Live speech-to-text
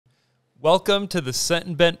Welcome to the Sent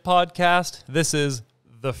and Bent podcast. This is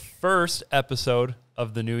the first episode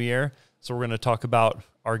of the new year. So we're going to talk about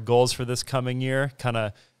our goals for this coming year, kind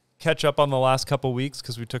of catch up on the last couple weeks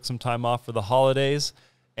because we took some time off for the holidays,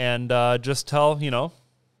 and just tell,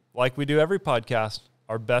 like we do every podcast,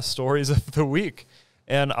 our best stories of the week.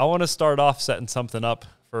 And I want to start off setting something up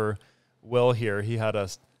for Will here. He had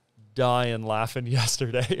us dying laughing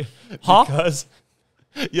yesterday. Huh? Because,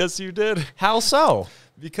 yes, you did. How so?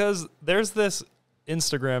 Because there's this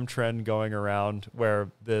Instagram trend going around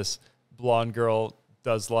where this blonde girl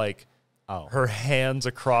does her hands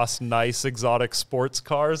across nice exotic sports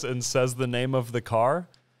cars and says the name of the car.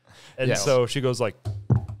 And so she goes like,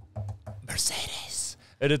 Mercedes.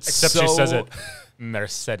 And it's Except she says it,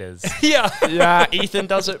 Mercedes. Yeah, Ethan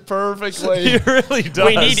does it perfectly. he really does.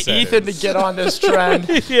 We need Ethan to get on this trend.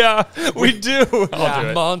 Yeah, we do. I'll do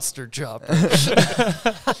it. Monster chopper.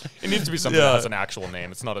 It needs to be something that has an actual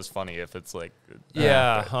name. It's not as funny if it's like...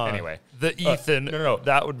 Anyway. The Ethan. No.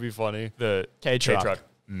 That would be funny. The K-Truck.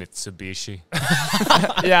 Mitsubishi.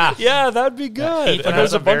 Yeah, that'd be good. Ethan And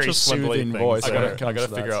has there's a a bunch very of swindly soothing things. voice. I when it gotta comes to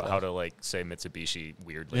figure that out how stuff. to say Mitsubishi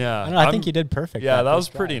weirdly. Yeah. I don't know, I think you did perfect. Yeah, that was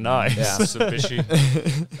first try. pretty nice. Yeah.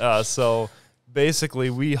 Mitsubishi. So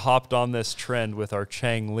basically, we hopped on this trend with our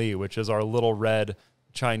Chang Li, which is our little red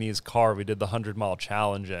Chinese car we did the 100-mile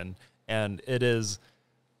challenge in. And it is,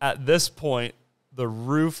 at this point, the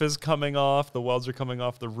roof is coming off. The welds are coming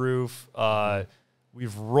off the roof.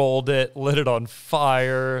 We've rolled it, lit it on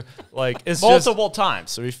fire. It's Multiple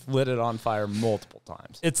times. So we've lit it on fire multiple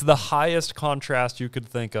times. it's the highest contrast you could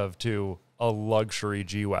think of to a luxury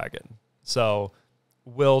G-Wagon. So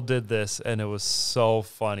Will did this, and it was so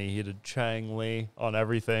funny. He did Chang Li on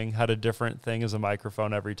everything, had a different thing as a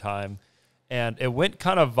microphone every time. And it went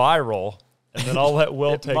kind of viral. And then I'll let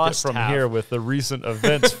Will take it from here with the recent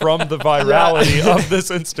events from the virality of this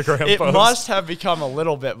Instagram It post. must have become a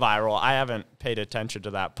little bit viral. I haven't paid attention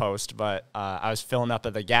to that post, but I was filling up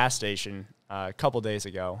at the gas station a couple days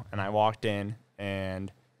ago, and I walked in,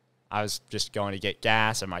 and I was just going to get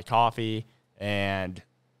gas and my coffee, and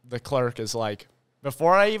the clerk is like,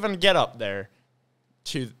 before I even get up there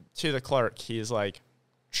to the clerk, he's like,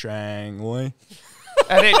 Chang Li.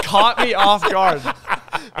 And it caught me off guard.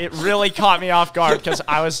 It really caught me off guard because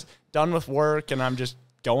I was done with work and I'm just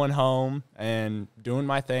going home and doing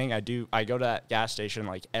my thing. I go to that gas station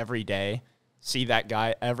like every day, see that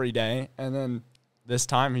guy every day, and then this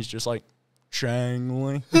time he's just like, Chang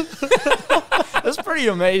Li. That's pretty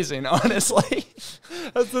amazing, honestly.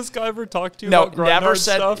 Has this guy ever talked to you No, about Grindhard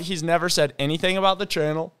stuff? he's never said anything about the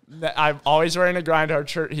channel. I'm always wearing a Grindhard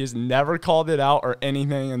shirt. He's never called it out or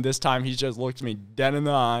anything, and this time he just looked me dead in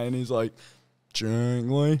the eye and he's like, Chang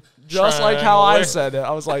Li. Just like how I said it.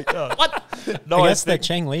 I was like, what? I guess that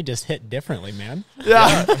Chang Li just hit differently, man.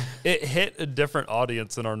 Yeah. It hit a different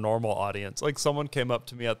audience than our normal audience. Like, someone came up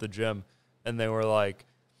to me at the gym, and they were like,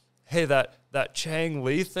 hey, that Chang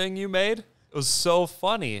Li thing you made, it was so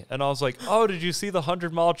funny. And I was like, oh, did you see the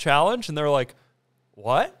 100-mile challenge? And they were like,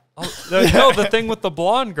 what? No, the thing with the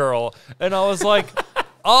blonde girl. And I was like,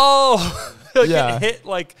 oh. It hit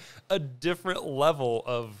like a different level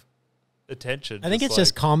of attention. I think it's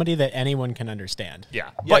just comedy that anyone can understand.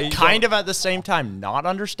 Yeah. But kind of at the same time not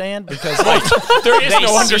understand because There is they no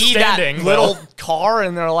see understanding. that little car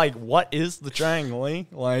and they're like, what is the Chang Li?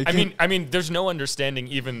 Like, I mean, there's no understanding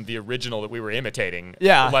even the original that we were imitating.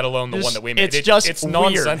 Yeah. Let alone the one that we made. It's just it's weird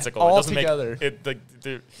nonsensical. It doesn't altogether.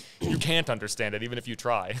 make you can't understand it even if you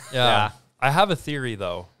try. Yeah. I have a theory,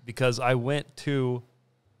 though, because I went to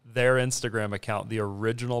their Instagram account, the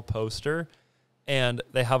original poster, and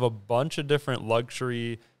they have a bunch of different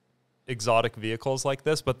luxury exotic vehicles like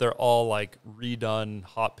this, but they're all like redone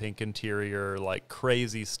hot pink interior, like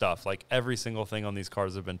crazy stuff. Like every single thing on these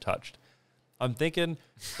cars have been touched. I'm thinking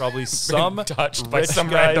probably some Touched by rich some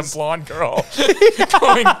guys, random blonde girl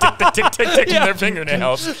going tick their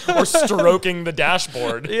fingernails or stroking the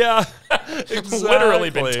dashboard. Yeah, exactly. Literally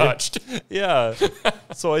been touched. Yeah.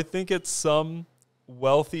 So I think it's some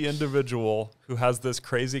wealthy individual who has this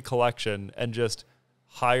crazy collection and just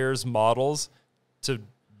hires models to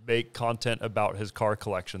make content about his car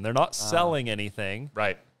collection. They're not selling anything.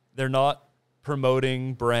 Right. They're not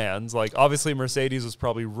promoting brands. Like, obviously Mercedes was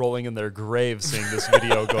probably rolling in their grave seeing this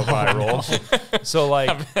video go viral. So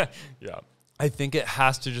like, Yeah. I think it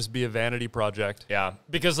has to just be a vanity project. Yeah,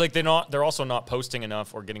 because like they're also not posting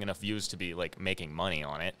enough or getting enough views to be like making money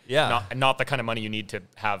on it. Yeah. Not the kind of money you need to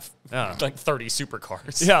have like 30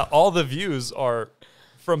 supercars. Yeah, all the views are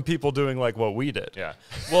from people doing like what we did. Yeah.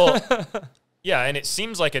 Well, Yeah, and it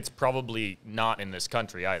seems like it's probably not in this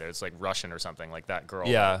country either. It's like Russian or something, like that girl.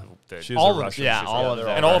 Yeah, that all of Russian. yeah, She's all a- of they're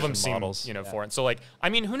them. and all of them Russian seem, models. foreign. So, like, I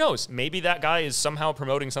mean, who knows? Maybe that guy is somehow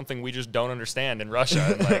promoting something we just don't understand in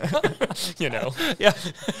Russia. And, like, Yeah,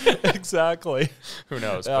 exactly. who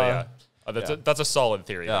knows? Yeah. But yeah, that's a solid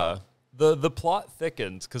theory. Yeah. The plot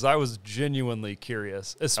thickens because I was genuinely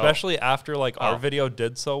curious, especially after like our video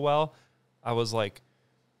did so well. I was like,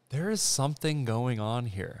 there is something going on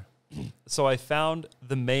here. So I found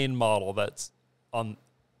the main model that's on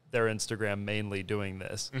their Instagram mainly doing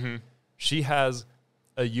this. Mm-hmm. She has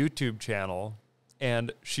a YouTube channel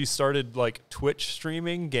and she started like Twitch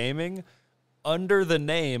streaming gaming under the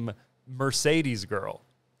name Mercedes Girl.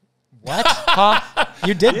 What? Huh?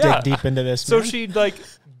 You did Yeah. dig deep into this, So man. she like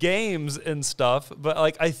games and stuff, but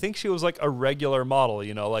like I think she was like a regular model,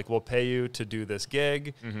 like we'll pay you to do this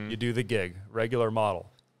gig, you do the gig, regular model.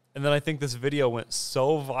 And then I think this video went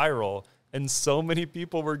so viral and so many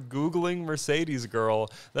people were Googling Mercedes Girl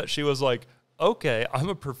that she was like, okay, I'm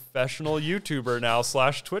a professional YouTuber now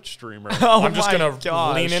 / Twitch streamer. I'm just my going to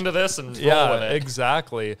gosh. lean into this and roll with Yeah, it.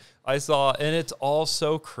 exactly. I saw, and it's all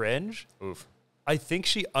so cringe. Oof. I think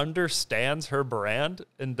she understands her brand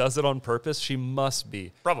and does it on purpose. She must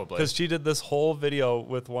be. Probably. Because she did this whole video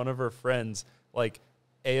with one of her friends, like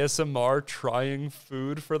ASMR trying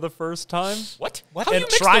food for the first time. What? What? How do And you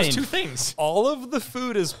mix trying. those two things? All of the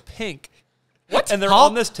food is pink. What? And they're Huh?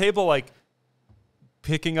 on this table, like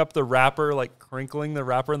picking up the wrapper, like crinkling the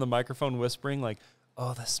wrapper in the microphone, whispering, like,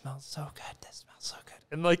 oh, this smells so good. This smells so good.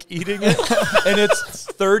 And like eating it. And it's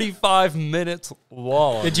 35 minutes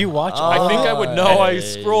long. Did you watch I all think of I it? would No, I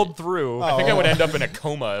scrolled through. I think I would end up in a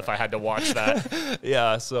coma if I had to watch that.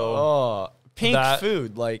 Yeah, so Oh, pink That-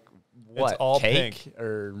 food, like what? all cake pink.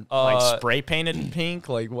 or Uh, like spray painted pink?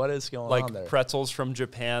 Like what is going like on there? pretzels from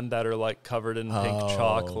Japan that are like covered in pink Oh.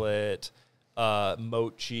 chocolate,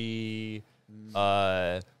 mochi,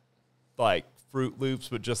 like Fruit Loops,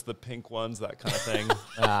 but just the pink ones, that kind of thing.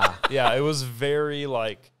 Yeah, it was very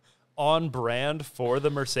like on brand for the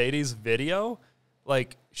Mercedes video.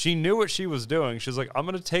 Like she knew what she was doing. She's like, I'm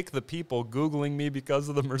gonna take the people Googling me because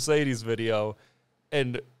of the Mercedes video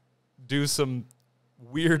and do some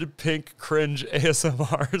weird pink cringe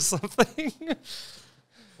ASMR or something.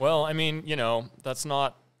 Well, I mean, that's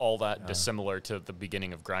not all that dissimilar to the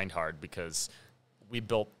beginning of Grind Hard because we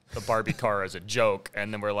built the Barbie car as a joke,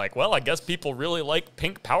 and then we're like, well, I guess people really like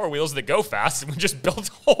pink Power Wheels that go fast, and we just built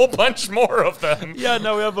a whole bunch more of them. Yeah,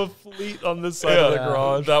 now we have a fleet on this side of the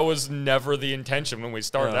garage. That was never the intention when we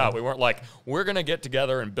started Yeah. out. We weren't like, we're going to get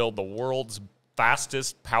together and build the world's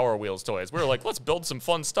fastest Power Wheels toys. We were like, let's build some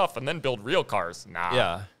fun stuff and then build real cars. Nah.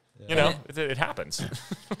 Yeah. It happens.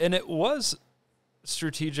 And it was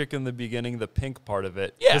strategic in the beginning, the pink part of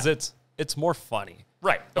it, Yeah. because it's more funny.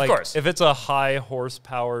 Right, of Like, course. if it's a high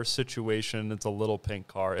horsepower situation, it's a little pink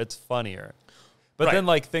car, it's funnier. But Right. then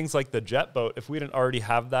like things like the jet boat, if we didn't already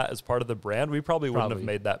have that as part of the brand, we probably wouldn't have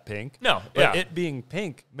made that pink. No, But yeah. it being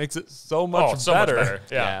pink makes it so much so better. much better.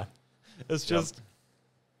 Yeah. It's just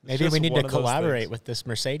Maybe just we need one to of those collaborate things. with this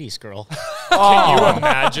Mercedes girl. Can you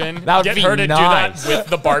imagine? That would Get be her to nice. do that with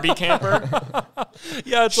the Barbie camper?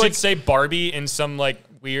 Yeah, it's She'd like say Barbie in some like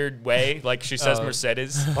weird way, like she says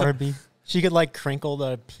Mercedes. Barbie. She could like crinkle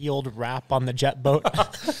the peeled wrap on the jet boat.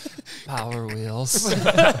 Power Wheels.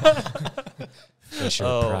 Fisher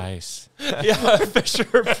Price. Yeah, Fisher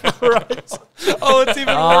Price. Oh, it's even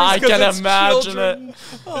worse. I 'cause can it's imagine children.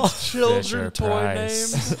 It's children Fisher toy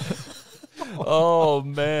Price. names. Oh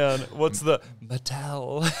man, what's the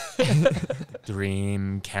Mattel?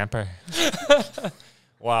 Dream camper.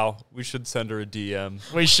 Wow, we should send her a DM.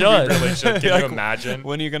 We should. Really should. Can Like, you imagine?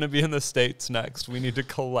 When are you going to be in the States next? We need to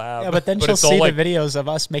collab. Yeah, but then But she'll it's all see like- the videos of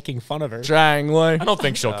us making fun of her. Triangle. I don't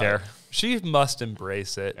think she'll care. She must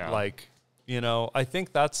embrace it. Yeah. Like, I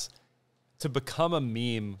think that's to become a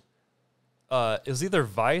meme. It was either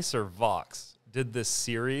Vice or Vox did this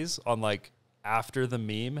series on like after the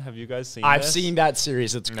meme. Have you guys seen I've this? seen that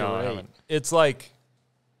series. It's No, I great. haven't. It's like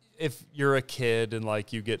if you're a kid and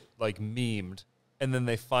like you get like memed and then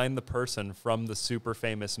they find the person from the super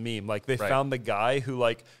famous meme. Like they Right. found the guy who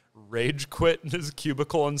like rage quit in his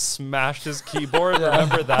cubicle and smashed his keyboard.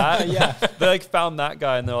 Remember that? Yeah. They like found that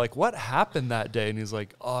guy and they're like, what happened that day? And he's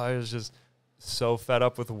like, oh, I was just so fed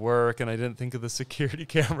up with work and I didn't think of the security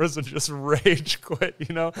cameras and just rage quit,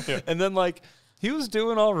 And then like he was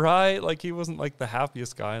doing all right. Like he wasn't like the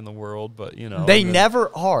happiest guy in the world, but They and then-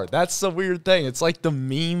 never are. That's the weird thing. It's like the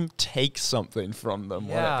meme takes something from them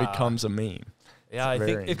when Yeah. it becomes a meme. Yeah, I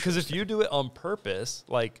very think because if you do it on purpose,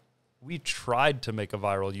 like we tried to make a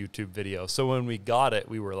viral YouTube video. So when we got it,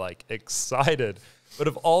 we were like excited. But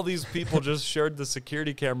if all these people just shared the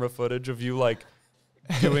security camera footage of you like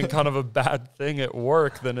doing kind of a bad thing at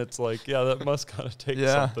work, then it's like, yeah, that must kind of take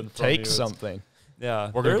something from you. Take something.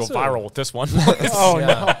 Yeah. We're going to go viral with this one. Oh,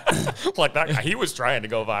 no. Like that guy, he was trying to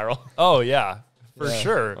go viral. Oh, yeah, for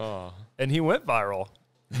sure. Oh. And he went viral.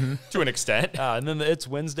 To an extent. And then the It's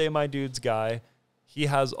Wednesday, My Dudes guy, he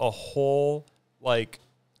has a whole, like,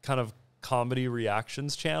 kind of comedy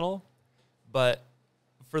reactions channel. But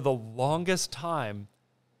for the longest time,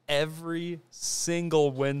 every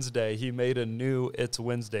single Wednesday, he made a new It's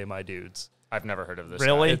Wednesday, My Dudes. I've never heard of this.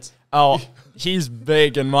 Really? guy. Oh, he's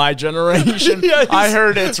big in my generation. Yeah, I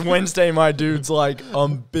heard It's Wednesday, My Dudes, like a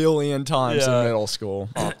billion times Yeah. in middle school.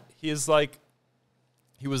 He is like,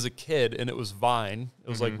 he was a kid, and it was Vine. It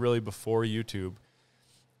was like really before YouTube.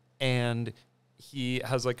 And he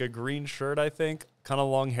has like a green shirt, I think, kind of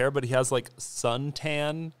long hair, but he has like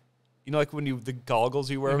suntan. You know, like when the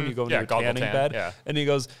goggles you wear when you go into your goggle tanning tan, bed. yeah. And he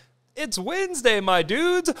goes, "It's Wednesday, my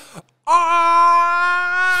dudes."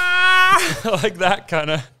 Ah! Like that kind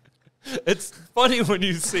of. It's funny when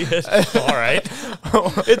you see it. All right.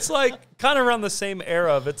 It's like kind of around the same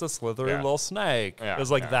era of It's a Slithery Yeah. Little Snake. Yeah, It was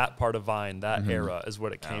like yeah. that part of Vine, that era is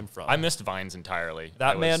what it came from. I missed Vines entirely.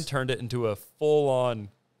 That man was- turned it into a full-on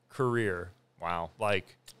career, Wow.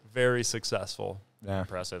 like very successful. Yeah.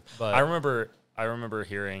 Impressive. But- I remember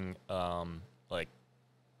hearing, like,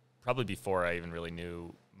 probably before I even really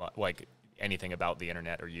knew like anything about the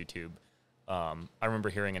internet or YouTube. I remember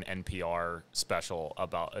hearing an NPR special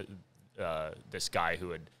about this guy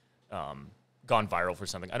who had gone viral for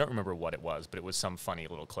something. I don't remember what it was, but it was some funny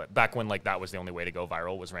little clip. Back when like that was the only way to go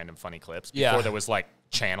viral, was random funny clips. Before Yeah. there was like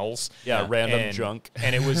channels. Yeah, random And- junk.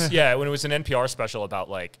 And it was when it was an NPR special about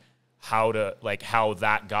like how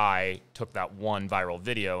that guy took that one viral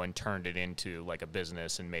video and turned it into like a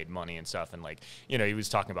business and made money and stuff. And like, you know, he was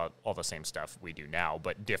talking about all the same stuff we do now,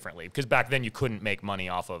 but differently. Because back then you couldn't make money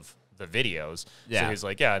off of the videos. Yeah. So he's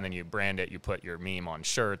like, yeah, and then you brand it, you put your meme on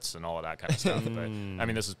shirts and all of that kind of stuff. But I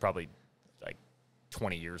mean, this is probably like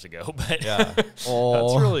 20 years ago, but Yeah. Oh.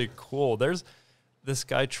 That's really cool. There's this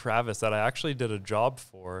guy, Travis, that I actually did a job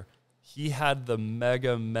for. He had the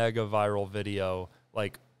mega viral video,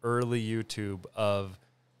 like early YouTube, of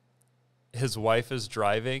his wife is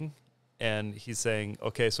driving and he's saying,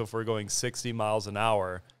 okay, so if we're going 60 miles an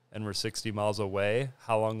hour and we're 60 miles away,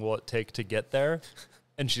 how long will it take to get there?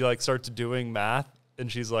 And she like starts doing math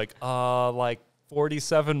and she's like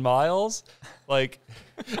 47 miles. Like,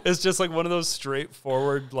 it's just like one of those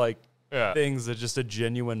straightforward, like, Yeah. things that just a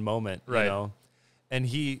genuine moment, Right. you know? And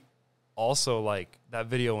he also, like, that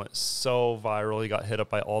video went so viral. He got hit up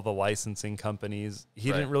by all the licensing companies.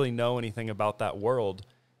 He Right. didn't really know anything about that world,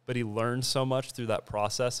 but he learned so much through that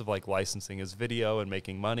process of like licensing his video and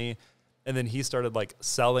making money. And then he started like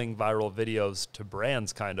selling viral videos to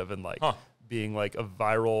brands kind of, and like being like a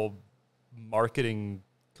viral marketing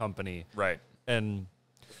company. right. And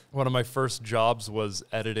one of my first jobs was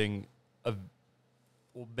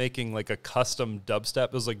making like a custom dubstep.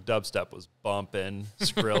 It was like dubstep was bumping,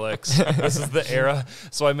 Skrillex. This is the era.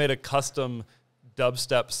 So I made a custom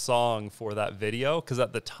dubstep song for that video, because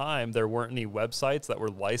at the time there weren't any websites that were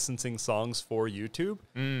licensing songs for YouTube.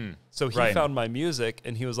 So he Right. found my music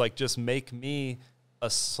and he was like, just make me a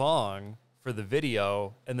song for the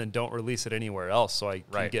video and then don't release it anywhere else so I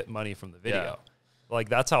can Right. get money from the video. Yeah. Like,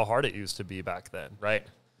 that's how hard it used to be back then. Right.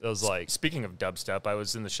 It was like, Speaking of dubstep, I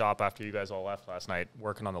was in the shop after you guys all left last night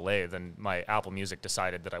working on the lathe, and my Apple Music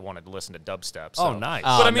decided that I wanted to listen to dubstep. So. oh, nice.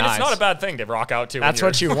 But I mean, nice. it's not a bad thing to rock out to. That's when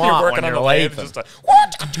what you're, you when you're want working when on the you're lathe.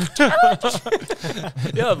 lathing.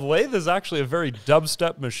 Just Yeah, the lathe is actually a very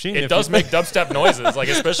dubstep machine. it does make dubstep noises, like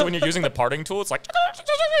especially when you're using the parting tool. It's like.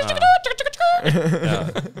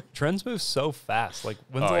 Trends move so fast. Like,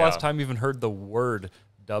 when's Oh, the last yeah. time you even heard the word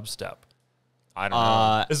dubstep? I don't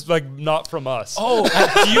know. It's like not from us. Oh,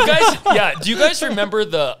 do you guys? Yeah, do you guys remember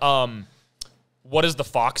the "What Does the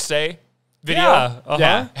Fox Say" video? Yeah, uh-huh.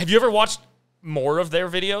 Yeah. Have you ever watched more of their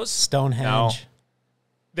videos? Stonehenge.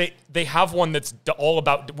 They have one that's all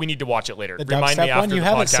about. We need to watch it later. The Remind me dubstep after one? You the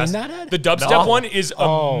haven't podcast. seen that, Ed? The dubstep No. one is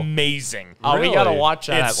Oh. amazing. Oh, we gotta Really? watch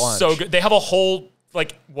that It's at lunch. so good. They have a whole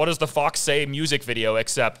like "What Does the Fox Say" music video,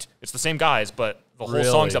 except it's the same guys, but the whole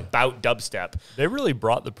song's Really? about dubstep. They really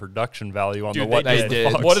brought the production value on Dude, the what they does the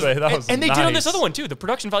did. Fox What is, say? That was and they did on this nice. other one too. The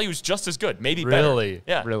production value is just as good, maybe Really? better.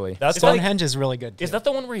 Yeah, Really? That's It's like- Stonehenge is really good, too. Is that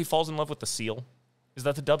the one where he falls in love with the seal? Is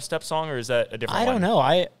that the dubstep song, or is that a different I one? don't know.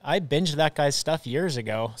 I binged that guy's stuff years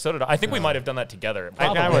ago. So did I. I think we might have done that together.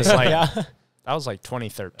 That guy Probably. was like, Yeah. that was like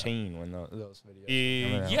 2013 when those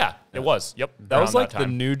videos. Yeah, it was. Yep. That was around like the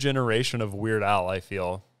time. new generation of Weird Al, I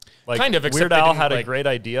feel. Like, kind of, except Weird they Al didn't, had a like- great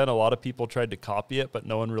idea, and a lot of people tried to copy it, but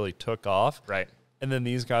no one really took off. Right. And then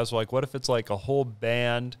these guys were like, what if it's like a whole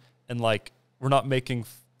band and like we're not making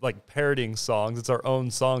like parodying songs, it's our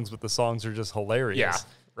own songs, but the songs are just hilarious. Yeah,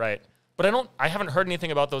 right. But I haven't heard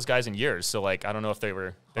anything about those guys in years, so like I don't know if they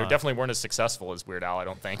definitely weren't as successful as Weird Al, I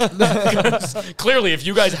don't think. Clearly, if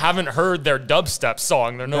you guys haven't heard their dubstep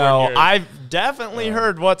song, they're nowhere No, near. I've definitely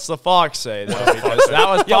heard What's the Fox Say, though, because that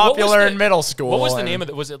was Yeah, what was popular the- in middle school. What was the and- name of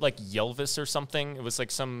it? Was it like Yelvis or something? It was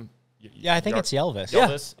like some. Yeah, I think it's Yelvis. Yeah.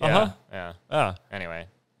 Yelvis. Uh-huh. Yeah. Ah, Anyway,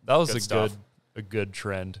 that was Good stuff. a good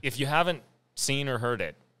trend. if you haven't seen or heard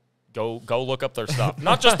it, go look up their stuff.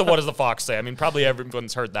 Not just the What Does the Fox Say? I mean, probably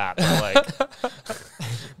everyone's heard that.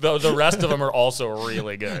 But like, the rest of them are also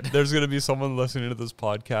really good. There's going to be someone listening to this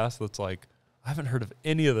podcast that's like, I haven't heard of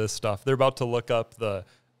any of this stuff. They're about to look up the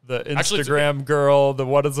Actually, Instagram girl, the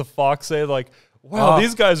What Does the Fox Say? Like, wow,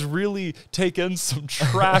 these guys really take in some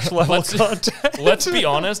trash level content. Let's be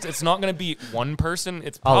honest. It's not going to be one person.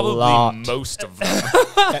 It's probably lot. most of them.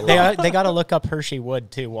 They got to look up Hershey Wood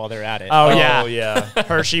too while they're at it. Oh, Oh, yeah. yeah.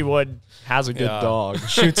 Hershey Wood has a good Yeah. dog.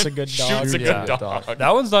 Shoots a good dog. Shoots a Yeah. good dog.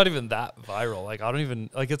 That one's not even that viral. Like, I don't even,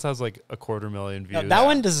 like, it has like 250,000 views. That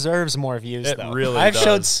one deserves more views, It though. really I've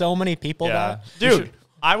showed does. so many people Yeah. that. Dude,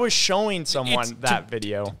 I was showing someone It's- that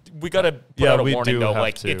video. We got to put Yeah, out a we warning do though. have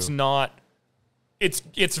Like, to. it's not.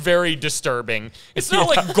 It's very disturbing. It's not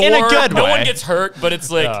like gore. In a good no way. one gets hurt, but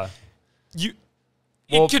it's like Yeah. you.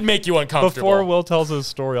 Well, It could make you uncomfortable. Before Will tells his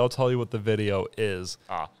story, I'll tell you what the video is.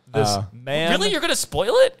 This man. Really, you're gonna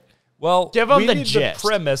spoil it? Well, Give 'em we the need gist. the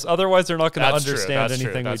premise. Otherwise, they're not going to That's true, understand that's true,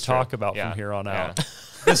 anything we that's talk true. about Yeah, from here on yeah. out.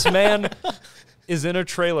 This man is in a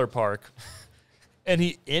trailer park, and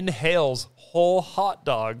he inhales whole hot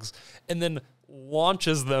dogs and then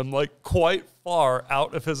launches them like quite far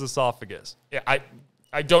out of his esophagus. Yeah,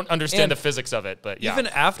 I don't understand And the physics of it, but yeah. Even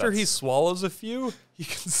after he that's- swallows a few, he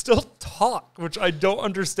can still talk, which I don't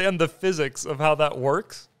understand the physics of how that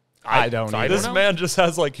works. I don't either. This know. man just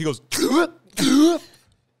has like, he goes,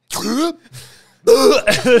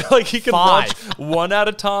 like he can launch one at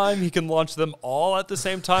a time. He can launch them all at the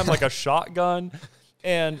same time, like a shotgun.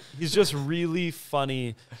 And he's just really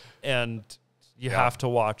funny, and you have to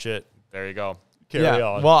watch it. There you go. Carry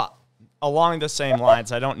on. Well, along the same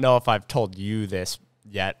lines, I don't know if I've told you this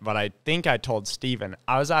yet, but I think I told Steven.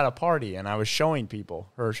 I was at a party and I was showing people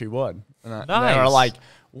Hershey Wood. And they were Nice. like,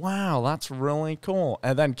 wow, that's really cool.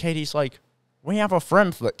 And then Katie's like, we have a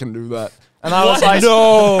friend that can do that. And I was What? like,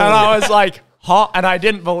 No. And I was like, huh? And I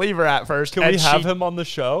didn't believe her at first. Can And we have she- him on the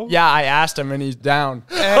show? Yeah, I asked him and he's down.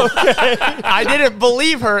 And I didn't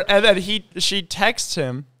believe her. And then she texts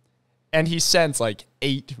him and he sends like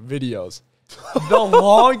 8 videos. The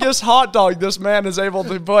longest hot dog this man is able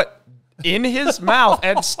to put in his mouth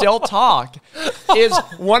and still talk is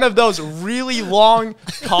one of those really long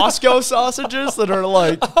Costco sausages that are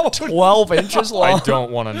like 12 inches long. I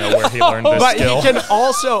don't want to know where he learned this But skill. he can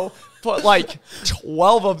also put like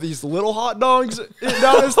 12 of these little hot dogs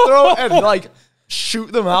down his throat and like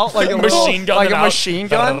shoot them out like a Machine gun like them a out. machine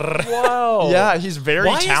gun. Wow. Yeah, he's very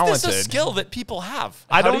Why talented. is this a skill that people have?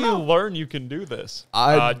 I How don't do you know. learn you can do this?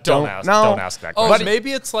 I Don't ask. know. Don't ask that Oh, question.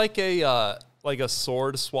 maybe it's like a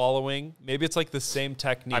sword swallowing. Maybe it's like the same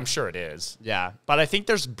technique. I'm sure it is. Yeah, but I think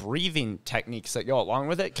there's breathing techniques that go along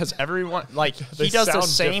with it because everyone like They he does the sound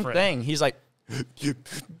same different. thing. He's like,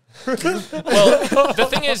 Well, the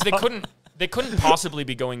thing is, they couldn't possibly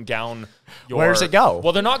be going down your. Where's it go?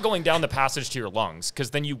 Well, they're not going down the passage to your lungs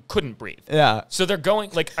because then you couldn't breathe. yeah, So they're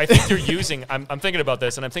going like I think you're using. I'm thinking about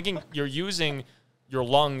this and I'm thinking you're using your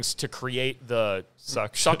lungs to create the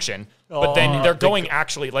suction, but then they're going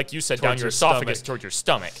actually like you said down Towards your your esophagus stomach. toward your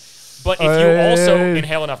stomach. But if you also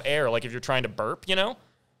inhale enough air, like if you're trying to burp,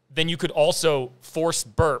 then you could also force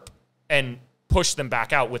burp and push them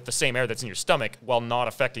back out with the same air that's in your stomach while not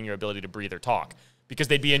affecting your ability to breathe or talk because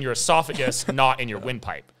they'd be in your esophagus, not in your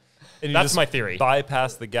windpipe. And you That's just my theory.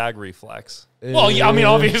 Bypass the gag reflex. Well, yeah, I mean,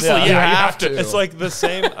 obviously, Yeah. yeah, You you have have to. to. It's like the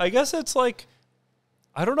same. I guess it's like,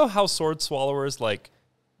 I don't know how sword swallowers like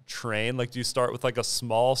train. Like, do you start with like a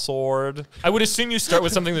small sword? I would assume you start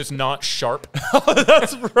with something that's not sharp.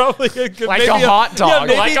 That's probably a good. Like maybe a hot dog. Yeah,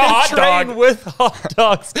 maybe Like a they hot train dog. with hot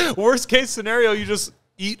dogs. Worst case scenario, you just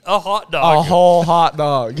eat a hot a dog. whole hot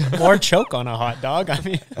dog. Or choke on a hot dog. I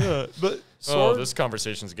mean, But Oh, sword, this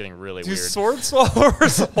conversation's getting really do weird. sword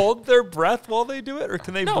swallowers hold their breath while they do it, or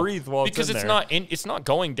can they breathe while because it's in it's there? it's not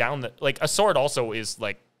going down the like a sword also is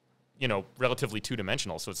like relatively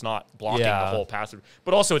 2-dimensional, so it's not blocking Yeah. the whole passage.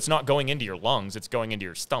 But also, it's not going into your lungs; it's going into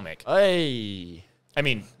your stomach. Hey. I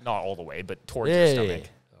mean, not all the way, but towards your stomach.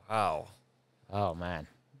 Wow. Oh man.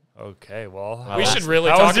 Okay, well, We should really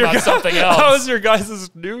how talk was your about something How was else. your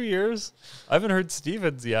guys' New Year's? I haven't heard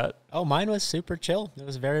Steven's yet. Oh, mine was super chill. It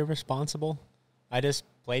was very responsible. I just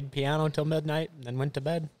played piano till midnight and then went to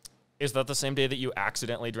bed. Is that the same day that you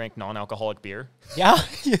accidentally drank non-alcoholic beer? Yeah,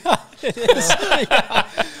 yeah, it is. Yeah.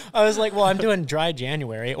 I was like, well, I'm doing dry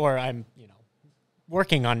January, or I'm,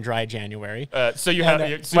 working on dry January. So you And,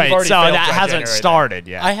 have. uh, So you've already so failed that dry hasn't January then. started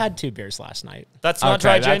yet. I had 2 beers last night. That's not Okay,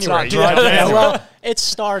 dry that's January. not dry Yeah, January. well, it's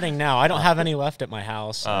starting now. I don't have any left at my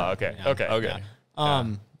house. Oh, okay. Yeah.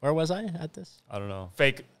 Okay. Where was I at this? I don't know.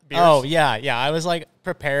 Fake beers. Oh, yeah. I was like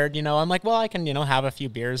prepared, I'm like, well, I can, have a few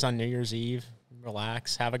beers on New Year's Eve,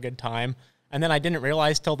 relax, have a good time. And then I didn't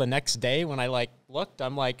realize till the next day when I looked,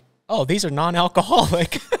 I'm like, oh, these are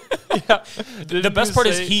non-alcoholic. The best part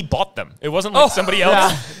is he bought them. It wasn't like somebody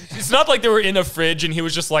else. It's not like they were in a fridge and he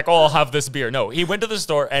was just like, oh, I'll have this beer. No, he went to the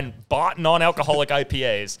store and bought non-alcoholic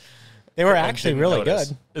IPAs. They were And actually didn't really notice.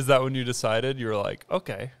 good. Is that when you decided? You were like,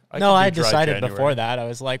 okay. No, can I do dry decided January. before that. I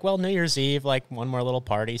was like, well, New Year's Eve, one more little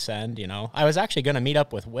party send, I was actually going to meet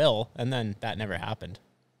up with Will, and then that never happened.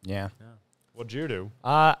 Yeah. What'd you do?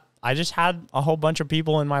 I just had a whole bunch of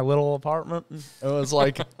people in my little apartment. It was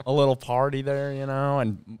like a little party there,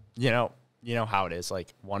 and you know how it is.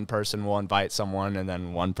 Like one person will invite someone, and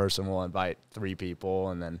then one person will invite 3 people,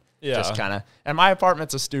 and then just kind of. And my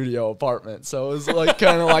apartment's a studio apartment, so it was like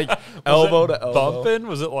kind of like elbow to elbow. Bumping?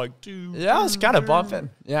 Was it like, dude? Yeah, it was kind of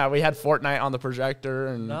bumping. Yeah, we had Fortnite on the projector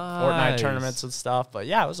and Fortnite Nice. tournaments and stuff. But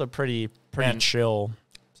yeah, it was a pretty And chill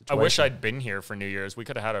I wish situation. I'd been here for New Year's. We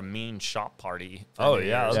could have had a mean shop party. For Oh, New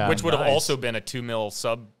yeah, Year's, yeah. which would have Nice. also been a 2 mil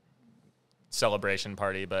sub celebration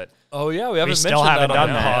party. But Oh, yeah. We haven't still mentioned haven't that on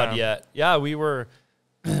done the that. pod yet. Yeah, we were.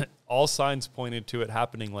 All signs pointed to it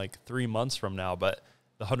happening like 3 months from now, but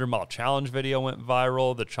the 100-mile challenge video went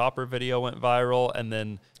viral. The chopper video went viral. And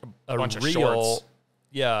then a bunch of reel. shorts.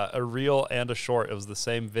 Yeah, a reel and a short. It was the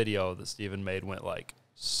same video that Steven made went like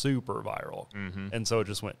super viral. And so it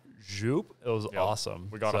just went zoop. It was awesome.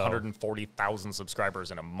 we got So, 140,000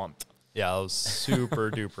 subscribers in a month. Yeah, it was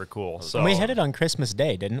super duper cool. So And we hit it on Christmas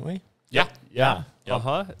Day, didn't we? Yeah. Yeah. Yep.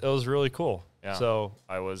 Uh-huh. It was really cool. Yeah. So,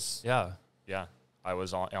 I was yeah. I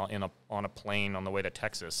was on a plane on the way to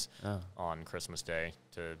Texas on Christmas Day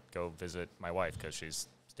to go visit my wife because she's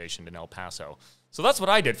stationed in El Paso. So that's what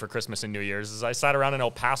I did for Christmas and New Year's is I sat around in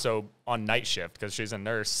El Paso on night shift because she's a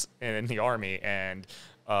nurse in the Army and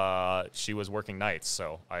she was working nights.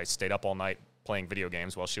 So I stayed up all night playing video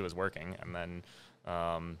games while she was working. And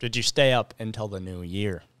then Did you stay up until the new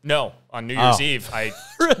year? no, on New Year's Eve,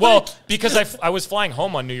 well, because I was flying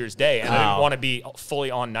home on New Year's Day and I didn't want to be fully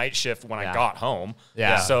on night shift when I got home.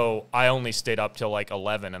 Yeah. So I only stayed up till like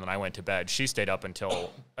 11 and then I went to bed. She stayed up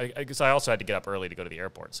until, I guess I also had to get up early to go to the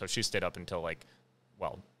airport. So she stayed up until like,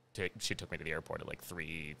 well, she took me to the airport at like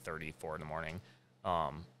 3:30, 4 in the morning.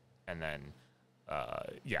 And then,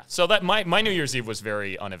 yeah. So that my New Year's Eve was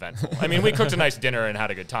very uneventful. I mean, we cooked a nice dinner and had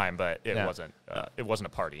a good time, but it wasn't a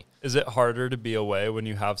party. Is it harder to be away when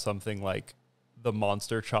you have something like the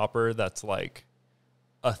monster chopper that's like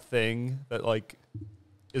a thing that like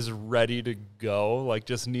is ready to go, like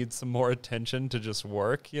just needs some more attention to just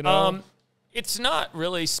work, you know? It's not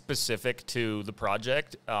really specific to the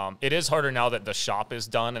project. It is harder now that the shop is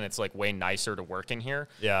done and it's like way nicer to work in here.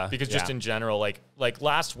 Yeah. Because just in general, like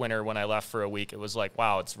last winter when I left for a week, it was like,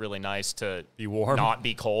 wow, it's really nice to Be warm. not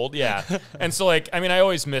be cold. Yeah. And so like, I mean, I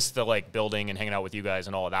always miss the like building and hanging out with you guys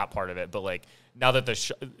and all of that part of it. But like now that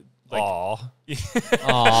the like,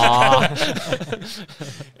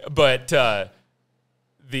 but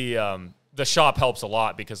the shop helps a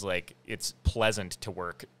lot because like it's pleasant to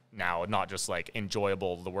work now, not just like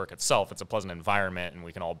enjoyable the work itself. It's a pleasant environment and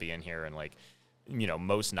we can all be in here and like, you know,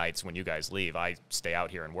 most nights when you guys leave, I stay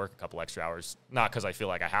out here and work a couple extra hours, not because I feel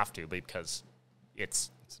like I have to, but because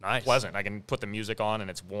it's nice. pleasant. I can put the music on and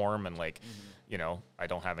it's warm and like, you know, I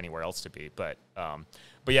don't have anywhere else to be. But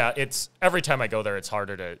yeah, it's every time I go there, it's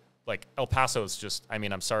harder to like El Paso's just, I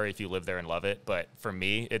mean, I'm sorry if you live there and love it, but for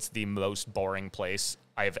me, it's the most boring place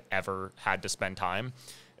I've ever had to spend time,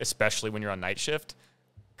 especially when you're on night shift.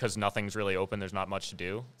 Because nothing's really open. There's not much to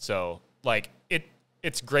do. So, like,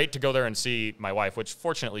 it's great to go there and see my wife, which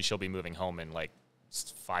fortunately she'll be moving home in, like,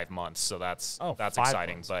 5 months. So that's 5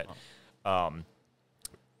 exciting. months.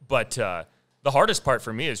 But the hardest part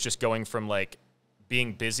for me is just going from, like,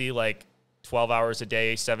 being busy, like, 12 hours a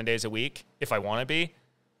day, 7 days a week, if I want to be,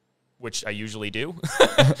 which I usually do,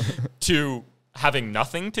 to having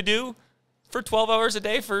nothing to do for 12 hours a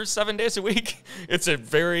day for 7 days a week. It's a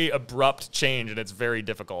very abrupt change and it's very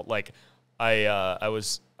difficult. Like I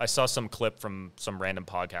saw some clip from some random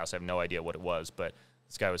podcast. I have no idea what it was, but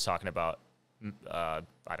this guy was talking about I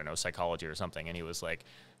don't know, psychology or something, and he was like,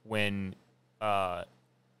 when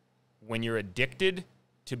you're addicted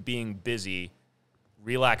to being busy,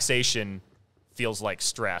 relaxation feels like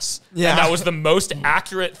stress. Yeah. And that was the most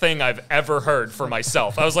accurate thing I've ever heard for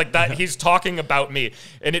myself. I was like, that he's talking about me.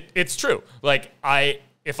 And it's true. Like,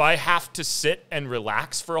 if I have to sit and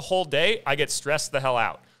relax for a whole day, I get stressed the hell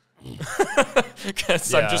out.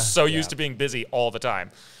 Because I'm just so used to being busy all the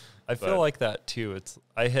time. I feel like that too.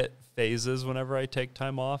 I hit phases whenever I take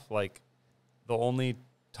time off. Like, the only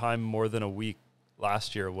time more than a week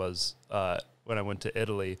last year was when I went to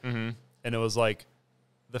Italy. Mm-hmm. And it was like,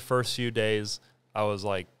 the first few days, I was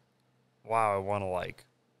like, wow, I want to, like,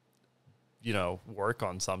 work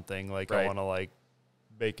on something. Like, I want to, like,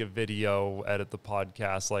 make a video, edit the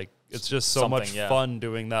podcast. Like, it's just so much fun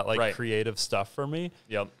doing that, like, creative stuff for me.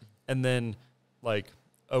 Yep. And then, like,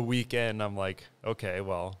 a weekend, I'm like, okay,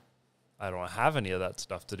 well, I don't have any of that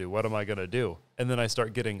stuff to do. What am I going to do? And then I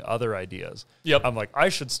start getting other ideas. Yep. I'm like, I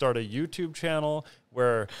should start a YouTube channel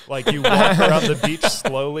where, like, you walk around the beach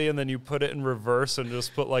slowly and then you put it in reverse and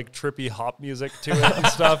just put, like, trippy hop music to it and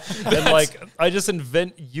stuff. And, like, I just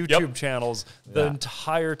invent YouTube channels the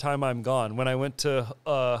entire time I'm gone. When I went to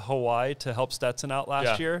Hawaii to help Stetson out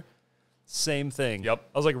last year, same thing. Yep.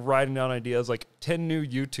 I was, like, writing down ideas, like 10 new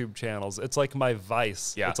YouTube channels. It's like my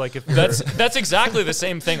vice. Yeah. It's like if that's exactly the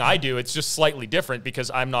same thing I do. It's just slightly different because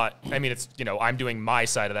I'm doing my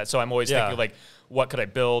side of that. So I'm always thinking, like, what could I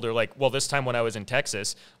build? Or, like, well, this time when I was in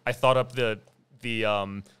Texas, I thought up the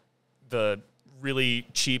really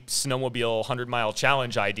cheap snowmobile 100-mile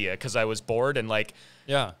challenge idea because I was bored, and, like,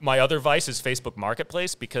 my other vice is Facebook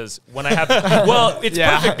Marketplace, because when I have it's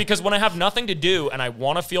perfect because when I have nothing to do and I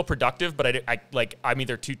want to feel productive, but I'm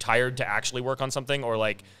either too tired to actually work on something, or,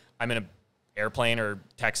 like, I'm in an airplane or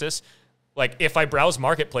Texas. Like, if I browse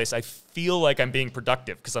Marketplace, I feel like I'm being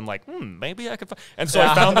productive because I'm like, maybe I could. And so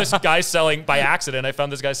I found this guy selling, by accident, I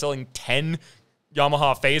found this guy selling 10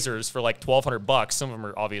 Yamaha phasers for like $1,200. Some of them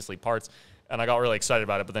are obviously parts. And I got really excited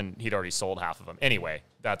about it, but then he'd already sold half of them. Anyway,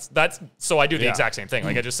 so I do the exact same thing.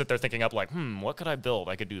 Like, I just sit there thinking up, like, what could I build?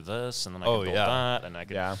 I could do this, and then I could build that, and I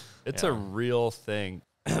could. Yeah. It's a real thing.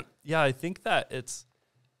 I think that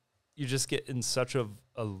you just get in such a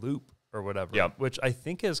loop or whatever, which I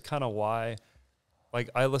think is kind of why, like,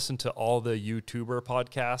 I listen to all the YouTuber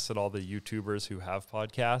podcasts and all the YouTubers who have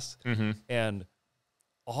podcasts, and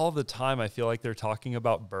all the time I feel like they're talking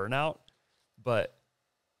about burnout, but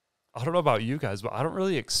I don't know about you guys, but I don't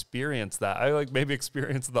really experience that. I, like, maybe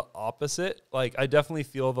experience the opposite. Like, I definitely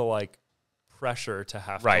feel the, like, pressure to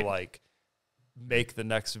have to, like, make the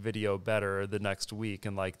next video better the next week,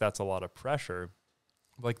 and, like, that's a lot of pressure.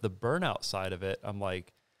 Like, the burnout side of it, I'm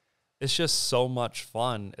like, it's just so much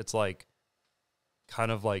fun. It's like, kind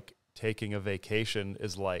of like taking a vacation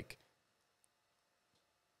is like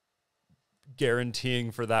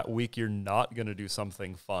guaranteeing for that week you're not going to do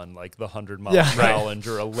something fun, like the 100-mile challenge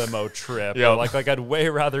or a limo trip. Or like I'd way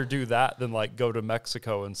rather do that than, like, go to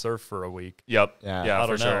Mexico and surf for a week. Yeah, I don't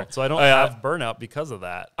know. Sure. So I don't have burnout because of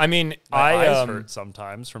that. I mean, my eyes hurt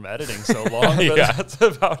sometimes from editing so long, but that's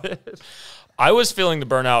about it. I was feeling the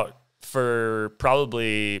burnout for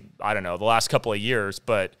probably, I don't know, the last couple of years,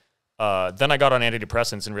 but then I got on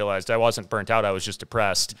antidepressants and realized I wasn't burnt out. I was just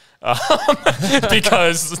depressed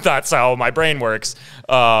because that's how my brain works.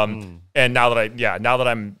 And now that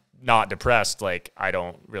I'm not depressed, like, I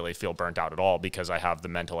don't really feel burnt out at all because I have the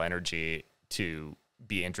mental energy to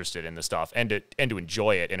be interested in the stuff and to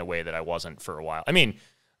enjoy it in a way that I wasn't for a while. I mean,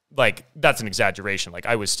 like, that's an exaggeration. Like,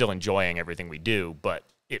 I was still enjoying everything we do, but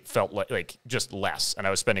it felt like just less. And I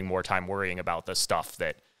was spending more time worrying about the stuff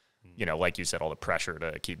that, you know, like you said, all the pressure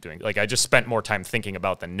to keep doing. Like, I just spent more time thinking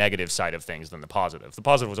about the negative side of things than the positive. The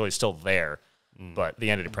positive was always still there, but the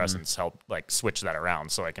antidepressants helped, like, switch that around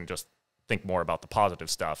so I can just think more about the positive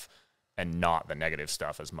stuff and not the negative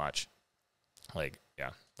stuff as much. Like,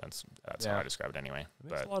 that's how I describe it anyway.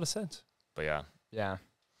 It makes a lot of sense. But yeah.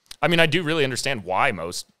 I mean, I do really understand why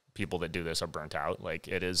most people that do this are burnt out. Like,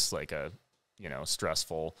 it is like a, you know,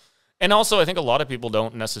 stressful. And also, I think a lot of people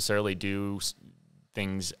don't necessarily do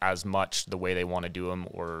things as much the way they want to do them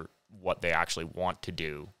or what they actually want to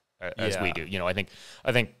do as we do. You know, I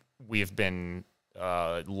think we've been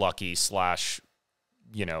lucky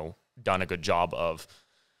 / you know, done a good job of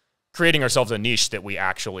creating ourselves a niche that we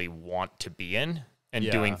actually want to be in and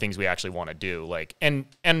doing things we actually want to do. Like, and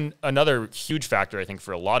another huge factor, I think,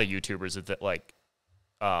 for a lot of YouTubers is that, like,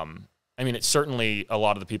 I mean, it's certainly a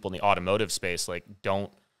lot of the people in the automotive space, like,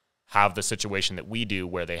 don't have the situation that we do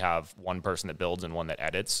where they have one person that builds and one that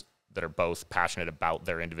edits that are both passionate about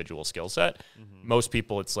their individual skill set. Most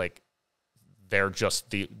people, it's like they're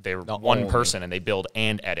they're The one only. person and they build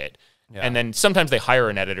and edit. Yeah. And then sometimes they hire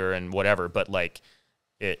an editor and whatever, but like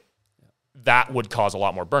that would cause a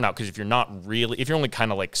lot more burnout, because if you're only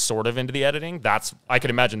kind of like sort of into the editing, I could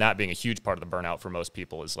imagine that being a huge part of the burnout for most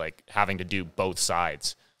people, is like having to do both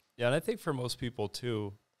sides. Yeah, and I think for most people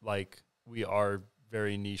too, like we are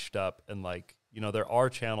very niched up, and like, you know, there are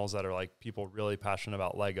channels that are like people really passionate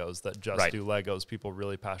about Legos that just Right. do Legos, people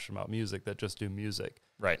really passionate about music that just do music.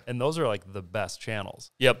 Right. And those are like the best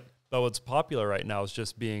channels. Yep. But what's popular right now is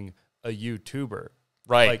just being a YouTuber.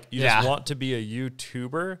 Right. Like you just want to be a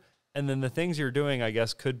YouTuber, and then the things you're doing, I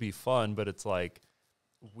guess, could be fun, but it's like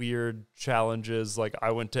weird challenges. Like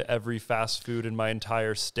I went to every fast food in my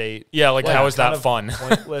entire state. Yeah, like how is kind that of fun?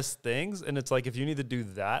 Pointless things. And it's like, if you need to do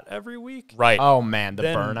that every week, Right. Oh man, the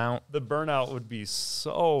then burnout. The burnout would be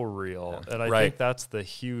so real. And I Right. think that's the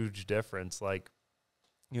huge difference. Like,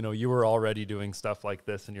 you know, you were already doing stuff like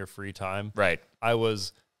this in your free time. Right. I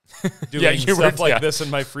was doing you stuff were- like yeah. this in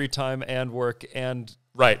my free time and work and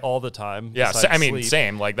Right. all the time. Yeah. besides I mean, sleep.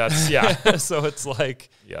 same. Like that's, yeah. So it's like,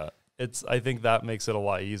 Yeah. I think that makes it a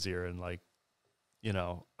lot easier. And like, you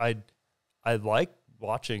know, I like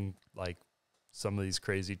watching like some of these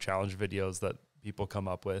crazy challenge videos that people come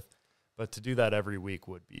up with, but to do that every week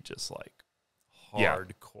would be just like Yeah.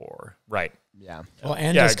 hardcore. Right. Yeah. Well,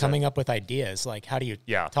 and Yeah, just exactly. coming up with ideas, like how do you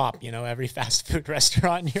Yeah. top, you know, every fast food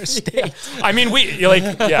restaurant in your state? I mean, you're like,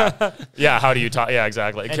 yeah. Yeah. How do you talk? Yeah,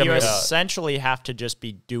 exactly. And you essentially have to just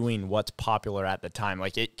be doing what's popular at the time.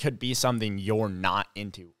 Like it could be something you're not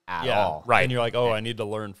into at all. Right. And you're like, oh, I need to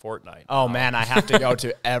learn Fortnite. Oh man, I have to go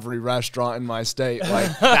to every restaurant in my state.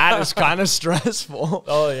 Like that is kind of stressful.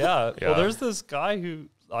 Oh yeah. Yeah. Well, there's this guy who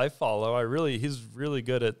I follow. He's really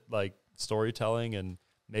good at like storytelling and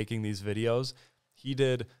making these videos.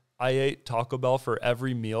 I ate Taco Bell for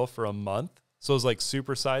every meal for a month. So it was like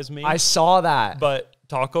Supersize Me. I saw that. But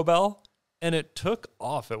Taco Bell, and it took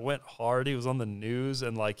off. It went hard. He was on the news,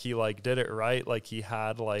 and like he like did it right. Like he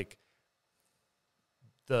had like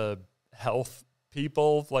the health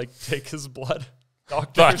people like take his blood.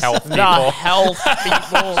 Doctors. The health The people. health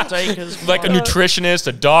people take his Like a nutritionist,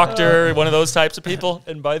 a doctor, one of those types of people.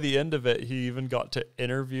 And by the end of it, he even got to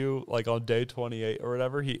interview, like on day 28 or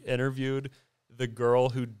whatever, he interviewed the girl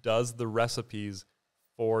who does the recipes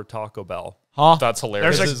for Taco Bell. Huh? That's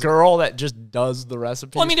hilarious. There's a girl that just does the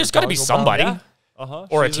recipe. Well, I mean, there's got to be somebody. Yeah. Uh-huh.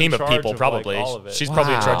 Or She's a team in of charge people, like, probably. all of it. She's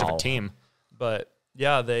probably in charge of a Wow. team. But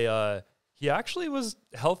yeah, he actually was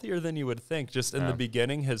healthier than you would think. Just in the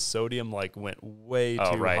beginning, his sodium like went way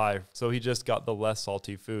too high. So he just got the less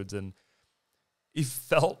salty foods, and he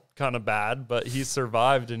felt kind of bad, but he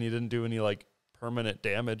survived and he didn't do any like permanent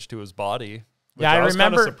damage to his body. Which Yeah, I was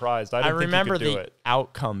remember. kinda surprised. I didn't remember think he could the do it.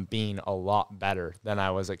 outcome being a lot better than I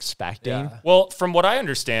was expecting. Yeah. Well, from what I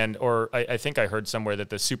understand, or I think I heard somewhere that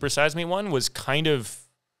the Super Size Me one was kind of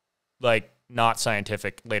like not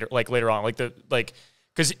scientific later on,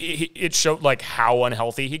 because it showed like how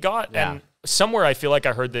unhealthy he got. Yeah. And somewhere I feel like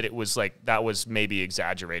I heard that it was like, that was maybe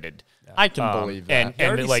exaggerated. I can believe that. And He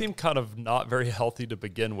already like, seemed kind of not very healthy to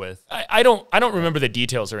begin with. I don't remember the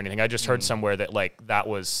details or anything. I just heard somewhere that like that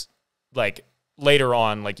was like later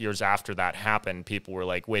on, like years after that happened, people were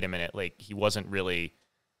like, wait a minute, like he wasn't really,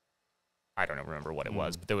 I don't remember what it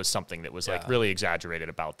was, but there was something that was like really exaggerated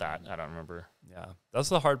about that. I don't remember. Yeah. That's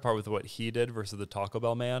the hard part with what he did versus the Taco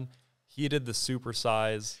Bell man. He did the super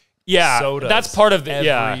size sodas that's part of the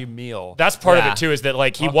every meal. That's part of Yeah. it too, is that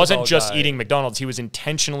like he Taco wasn't Bell just guy. eating McDonald's, he was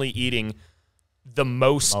intentionally eating the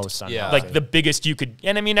most unhealthy. like the biggest you could.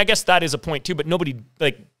 And I mean, I guess that is a point too, but nobody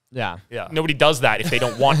Yeah. nobody does that if they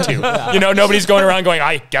don't want to. You know, nobody's going around going,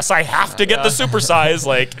 I guess I have to get the super size.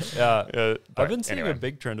 Like, I've but been seeing anyway. a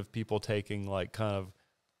big trend of people taking like kind of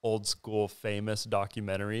old school famous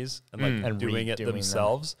documentaries and like And doing it redoing them.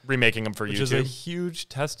 themselves, remaking them for which YouTube. is a huge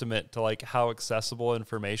testament to like how accessible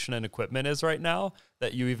information and equipment is right now,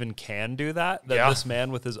 that you even can do that. That Yeah. this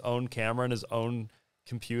man with his own camera and his own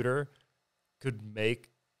computer could make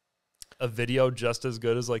a video just as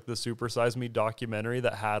good as like the Super Size Me documentary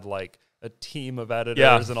that had like a team of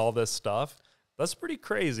editors and all this stuff. That's pretty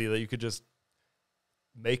crazy that you could just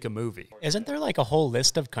make a movie. Isn't there like a whole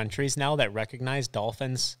list of countries now that recognize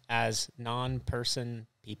dolphins as non-person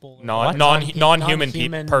people?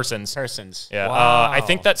 Non-human persons. Persons. Yeah, Wow. I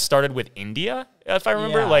think that started with India, if I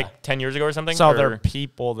remember, Yeah. like 10 years ago or something. So or- they're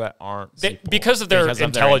people that aren't people. because of their Because of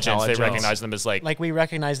intelligence, they intelligence. recognize them as like Like we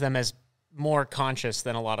recognize them as more conscious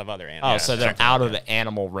than a lot of other Oh, animals. so they're out of the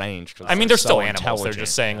animal range. 'cause I mean, they're so still animals. They're intelligent.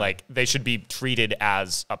 just saying like they should be treated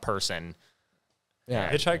as a person. Yeah.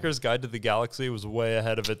 Hitchhiker's Guide to the Galaxy was way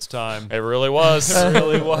ahead of its time. It really was. It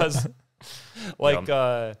really was. Like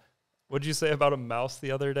What'd you say about a mouse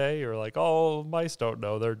the other day? You were like, "Oh, mice don't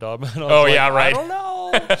know; they're dumb." And I was Oh, like, yeah, right. I don't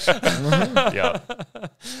know.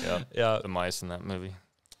 Yeah. The mice in that movie.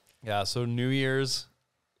 Yeah. So New Year's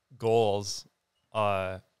goals.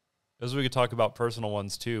 As we could talk about personal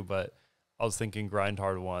ones too, but I was thinking grind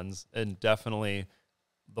hard ones, and definitely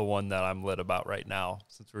the one that I'm lit about right now,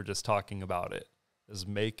 since we're just talking about it, is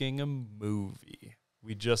making a movie.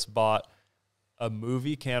 We just bought a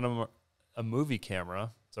movie camera.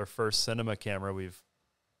 It's our first cinema camera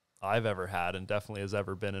I've ever had, and definitely has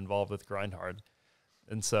ever been involved with grind hard.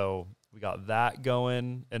 And so we got that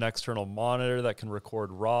going, an external monitor that can record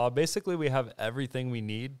raw. Basically, we have everything we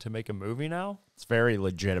need to make a movie now. It's very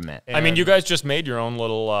legitimate. I mean, you guys just made your own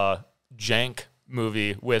little jank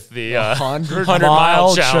movie with the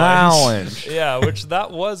 100-mile challenge. Yeah, which that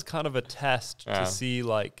was kind of a test Yeah. to see,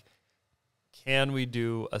 like, can we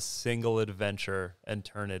do a single adventure and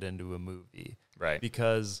turn it into a movie? Right.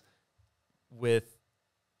 Because with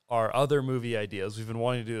our other movie ideas, we've been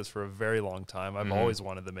wanting to do this for a very long time. I've always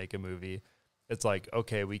wanted to make a movie. It's like,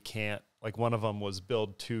 okay, we can't, like, one of them was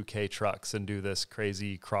build 2K trucks and do this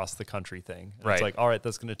crazy cross the country thing. And It's like, all right,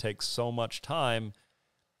 that's going to take so much time.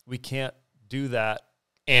 We can't do that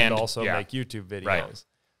and also make YouTube videos. Right.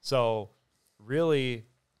 So really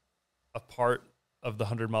a part of the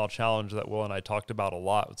 100-mile challenge that Will and I talked about a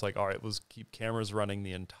lot, it's like, all right, let's keep cameras running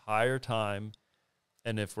the entire time.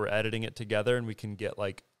 And if we're editing it together and we can get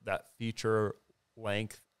like that feature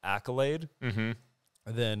length accolade,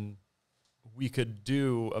 then we could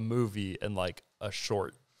do a movie in like a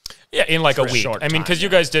short. Yeah, in like a week. short I mean, because you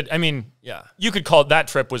guys did, Yeah. you could call it, that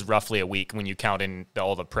trip was roughly a week when you count in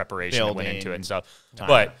all the preparation that went into it and stuff.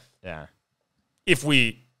 But yeah, if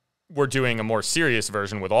we were doing a more serious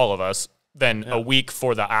version with all of us, then a week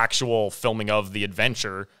for the actual filming of the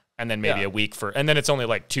adventure, and then maybe a week for, and then it's only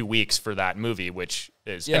like 2 weeks for that movie, which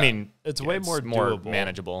is, I mean, it's way more doable.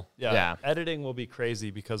 manageable. Yeah. Editing will be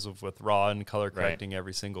crazy because of with raw and color correcting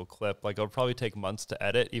every single clip. Like, it'll probably take months to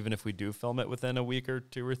edit, even if we do film it within a week or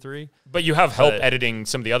 2 or 3. But you have help editing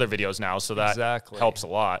some of the other videos now, so that helps a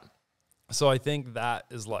lot. So I think that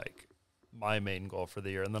is like my main goal for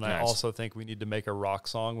the year. And then I also think we need to make a rock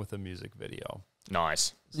song with a music video.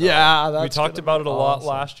 Nice. So yeah, we talked about it a lot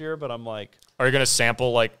last year, but I'm like, are you going to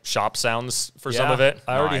sample like shop sounds for some of it?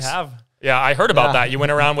 I already have. Yeah, I heard about that. You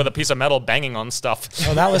went around with a piece of metal banging on stuff.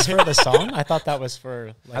 Oh, that was for the song? I thought that was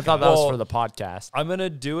for... Like, I thought that was for the podcast. I'm going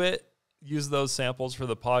to do it, use those samples for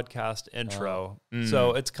the podcast intro.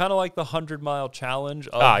 So it's kind of like the 100-mile challenge.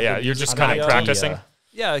 You're just kind of practicing.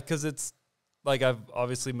 Yeah, because it's like I've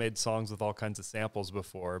obviously made songs with all kinds of samples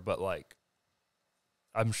before, but like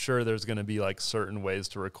I'm sure there's going to be like certain ways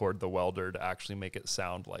to record the welder to actually make it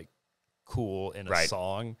sound like cool in a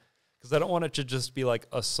song. Because I don't want it to just be like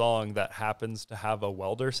a song that happens to have a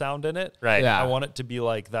welder sound in it. Right. Yeah. I want it to be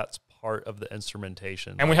like that's part of the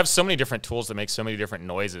instrumentation. And we have so many different tools that make so many different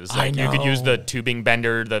noises. Like you could use the tubing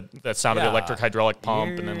bender, the sound of the electric hydraulic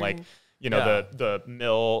pump, and then like, you know, the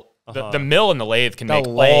mill. The mill and the lathe can make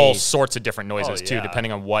all sorts of different noises too,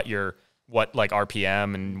 depending on what like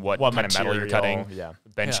RPM and what kind of metal you're cutting. Yeah.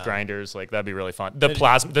 Bench grinders, like that'd be really fun. The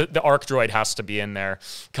plasma, the arc droid has to be in there,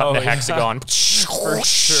 cutting the hexagon. For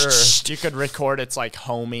sure. You could record its like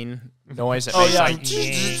homing noise. It makes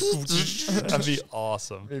like, that'd be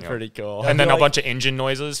awesome. Be pretty cool. And then a bunch of engine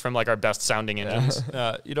noises from like our best sounding engines.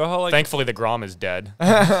 You know how like thankfully the Grom is dead.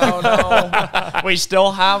 Oh no. We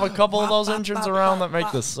still have a couple of those engines around that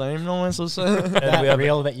make the same noises. That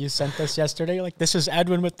reel that you sent us yesterday, like this is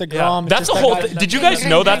Edwin with the Grom. That's a whole did you guys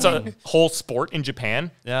know that's a whole sport in Japan?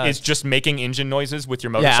 Yeah. Is just making engine noises with your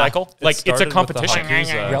motorcycle. Like it's a competition.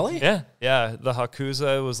 Really? Yeah. Yeah, the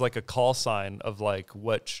Hakuza was like a call sign of like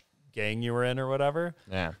which gang you were in or whatever.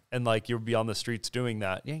 Yeah. And like you would be on the streets doing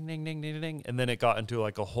that. Ding, ding, ding, ding, ding. And then it got into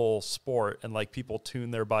like a whole sport, and like people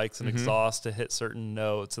tune their bikes and exhaust to hit certain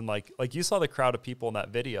notes. And like you saw the crowd of people in that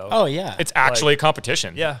video. Oh yeah. It's actually a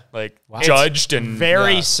competition. Yeah. Like judged and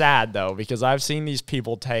very sad though, because I've seen these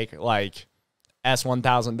people take like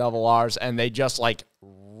S1000 double Rs and they just like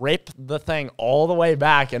rip the thing all the way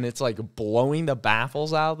back, and it's like blowing the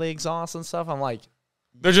baffles out of the exhaust and stuff. I'm like,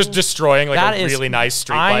 they're just destroying like that a really nice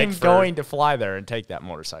street I'm bike. going to fly there and take that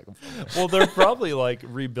motorcycle. Well, they're probably like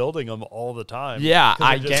rebuilding them all the time. Yeah, 'Cause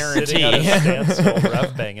I they're just guarantee. sitting at a standstill,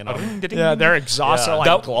 rev banging them. Yeah, their exhausts are like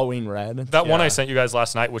That- glowing red. That one I sent you guys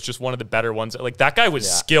last night was just one of the better ones. Like that guy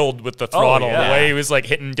was skilled with the throttle, yeah. the way he was like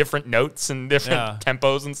hitting different notes and different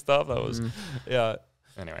tempos and stuff. That was Yeah.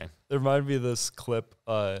 anyway. It reminded me of this clip.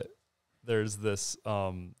 There's this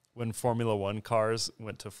when Formula One cars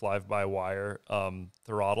went to fly-by-wire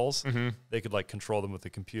throttles, they could like control them with the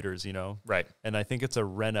computers, you know? Right. And I think it's a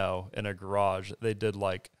Renault in a garage. They did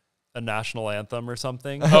like a national anthem or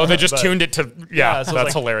something. Oh, they just tuned it to, yeah, so that's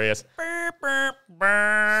like, hilarious.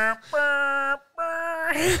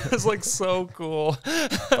 It's like so cool.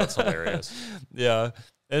 That's hilarious. Yeah.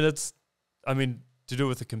 And it's, I mean, to do it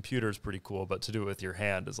with the computer is pretty cool, but to do it with your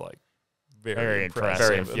hand is like very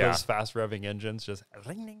impressive. Very, yeah. Those fast revving engines just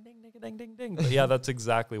ding, ding, ding, ding, ding, ding, ding. But yeah, that's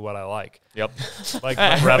exactly what I like. Yep. Like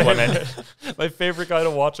Rev limit. My favorite guy to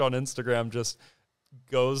watch on Instagram just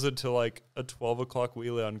goes into like a 12 o'clock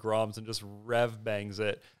wheelie on Groms and just rev bangs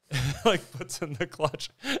it, like puts in the clutch.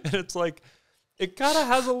 And it's like, it kind of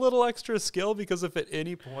has a little extra skill because if at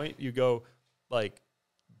any point you go like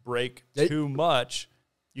brake too much,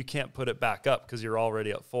 you can't put it back up because you're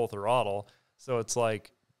already at full throttle. So it's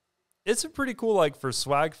like, it's a pretty cool, like for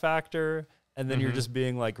swag factor. And then you're just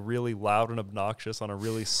being like really loud and obnoxious on a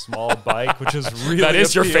really small bike, which is really that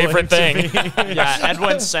is your favorite thing. Yeah,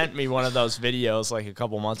 Edwin sent me one of those videos like a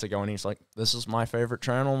couple months ago, and he's like, "This is my favorite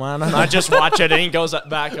channel, man." And I just watch it, and he goes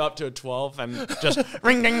back up to a 12 and just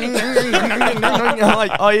ring, ding, ding, ding, ding, ding, ding, ding. I'm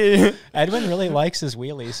like, oh yeah. Edwin really likes his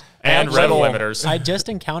wheelies. And rev limiters. I just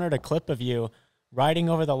encountered a clip of you riding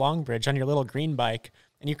over the Long Bridge on your little green bike.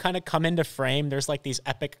 And you kind of come into frame. There's like these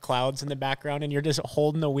epic clouds in the background, and you're just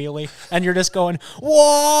holding the wheelie, and you're just going,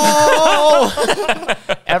 whoa!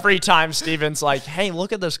 Every time Steven's like, "Hey,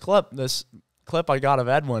 look at this clip I got of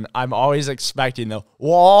Edwin," I'm always expecting the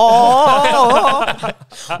whoa.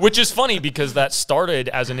 Which is funny because that started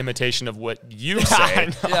as an imitation of what you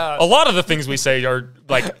say. Yeah. A lot of the things we say are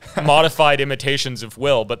like modified imitations of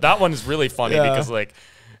Will, but that one is really funny because like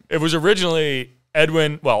it was originally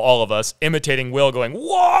Edwin, well, all of us imitating Will going,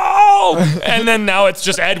 whoa! And then now it's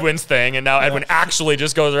just Edwin's thing. And now Edwin actually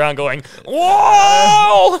just goes around going,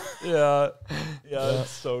 whoa! Yeah, it's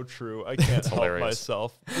so true. I can't help hilarious.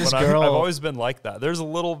 myself. girl- I've always been like that. There's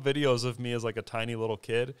little videos of me as like a tiny little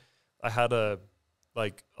kid. I had a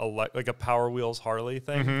Power Wheels Harley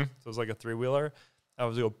thing. So it was like a 3-wheeler. I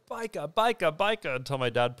was go bika until my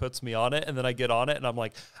dad puts me on it, and then I get on it and I'm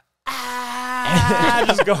like,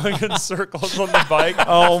 just going in circles on the bike.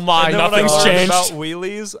 Oh my, and then nothing's when I learned changed. about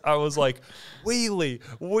wheelies, I was like,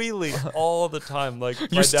 wheelie all the time. Like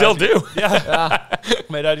You still do. Yeah.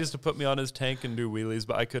 My dad used to put me on his tank and do wheelies,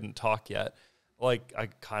 but I couldn't talk yet. Like I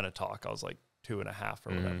kind of talk. I was like 2.5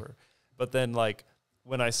 or whatever. But then like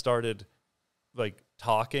when I started like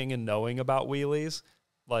talking and knowing about wheelies,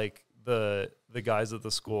 like the guys at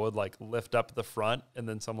the school would like lift up the front, and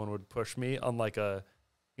then someone would push me on like a,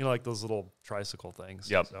 you know, like those little tricycle things.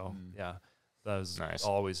 Yep. So yeah, that was Nice.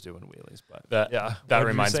 always doing wheelies. But That What were you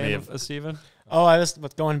reminds me saying, of Steven. Oh, I was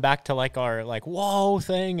going back to like our like whoa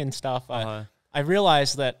thing and stuff. I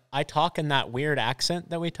realized that I talk in that weird accent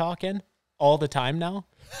that we talk in all the time now.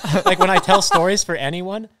 Like when I tell stories for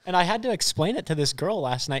anyone, and I had to explain it to this girl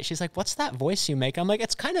last night. She's like, "What's that voice you make?" I'm like,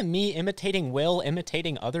 "It's kind of me imitating Will,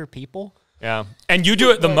 imitating other people." Yeah. And you do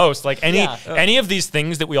it the most. Like any of these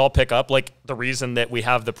things that we all pick up, like the reason that we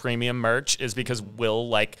have the premium merch is because Will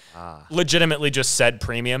like legitimately just said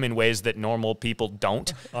premium in ways that normal people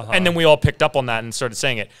don't. And then we all picked up on that and started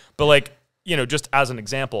saying it. But like, you know, just as an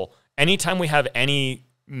example, anytime we have any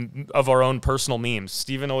of our own personal memes,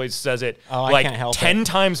 Steven always says it like 10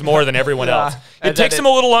 times more than everyone else. It takes him a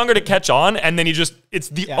little longer to catch on, and then it's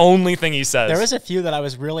the only thing he says. There was a few that I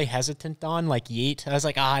was really hesitant on, like yeet. I was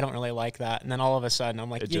like, I don't really like that. And then all of a sudden I'm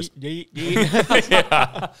like, yeet.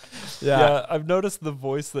 Yeah, I've noticed the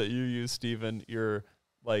voice that you use, Steven. You're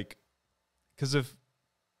like, because if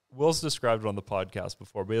Will's described it on the podcast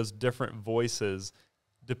before, but he has different voices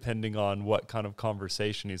depending on what kind of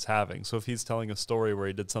conversation he's having. So if he's telling a story where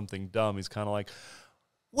he did something dumb, he's kind of like,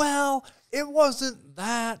 well, it wasn't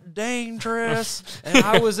that dangerous, and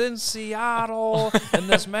I was in Seattle, and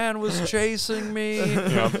this man was chasing me.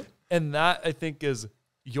 And that, I think, is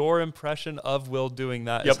your impression of Will doing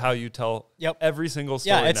that is how you tell every single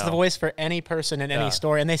story. Yeah, it's the voice for any person in any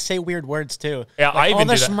story, and they say weird words too. Yeah, like, I even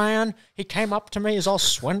do this that. man, he came up to me, he's all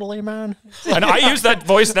swindly, man. And I use that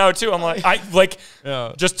voice now too. I'm like,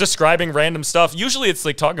 just describing random stuff. Usually it's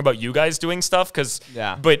like talking about you guys doing stuff,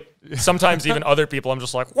 but sometimes even other people, I'm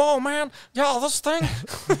just like, whoa, man, this thing.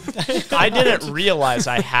 I didn't realize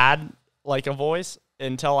I had like a voice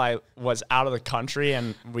until I was out of the country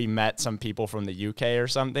and we met some people from the UK or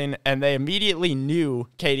something, and they immediately knew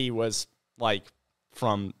Katie was like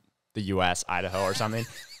from the US, Idaho or something.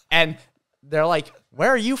 And they're like, "Where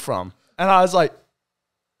are you from?" And I was like,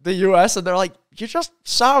 "The US." And they're like, you just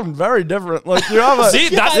sound very different. Like you have a See,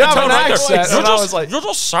 that's you the have tone an right there. accent. You And I was like, you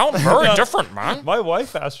just sound very different, man. My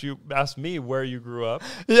wife asked me where you grew up.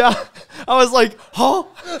 yeah. I was like, huh?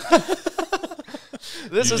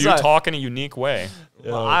 This You is do a, talk in a unique way.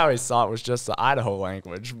 well, I always thought it was just the Idaho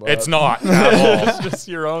language. But It's not at all. It's just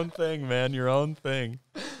your own thing, man. Your own thing.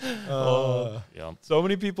 Yeah. So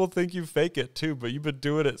many people think you fake it too, but you've been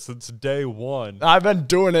doing it since day one. I've been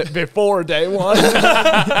doing it before day one.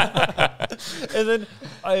 And then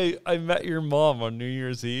I met your mom on New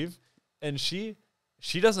Year's Eve, and she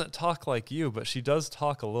doesn't talk like you, but she does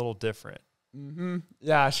talk a little different.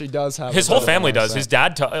 Yeah, she does have His a whole bit of family an does. accent. His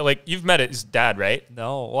dad, like you've met his dad, right?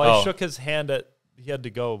 No, well, I Oh. shook his hand he had to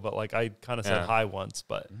go, but like I kind of said Yeah. hi once,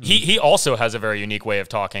 but He also has a very unique way of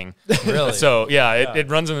talking. really. So yeah, it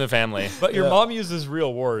runs in the family. But your mom uses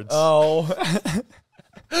real words. Oh,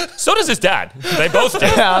 So does his dad. They both do.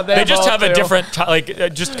 Yeah, they just both have a do. different,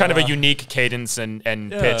 just kind of a unique cadence and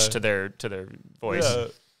Yeah. pitch to their voice. Yeah.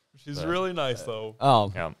 She's really nice though.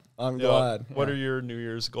 oh, Yeah. I'm Yeah. glad. What are your New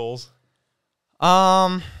Year's goals?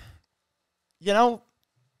 You know,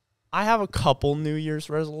 I have a couple New Year's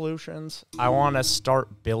resolutions. I want to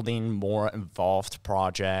start building more involved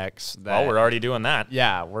projects. That, Oh, we're already doing that.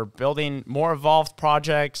 yeah, we're building more involved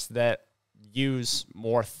projects that use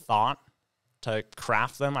more thought to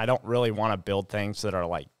craft them. I don't really want to build things that are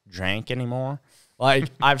like jank anymore. Like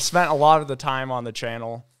I've spent a lot of the time on the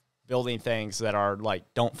channel building things that are like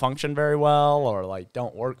don't function very well or like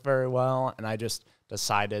don't work very well, and I just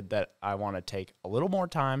decided that I want to take a little more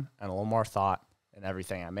time and a little more thought in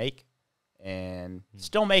everything I make and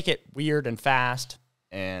still make it weird and fast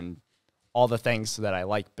and all the things that I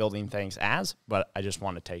like building things as, but I just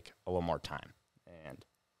want to take a little more time and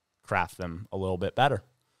craft them a little bit better.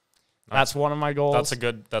 That's one of my goals. That's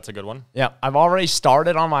a good one. Yeah, I've already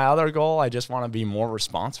started on my other goal. I just want to be more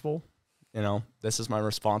responsible. You know, this is my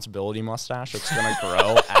responsibility mustache. It's going to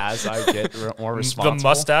grow as I get more responsible. The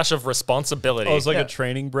mustache of responsibility. Oh, it's like a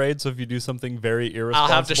training braid. So if you do something very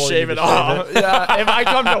irresponsible, I'll have to you shave need it to shave off. Yeah, if I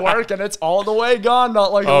come to work and it's all the way gone,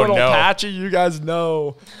 not like a Oh, little no. patchy, you guys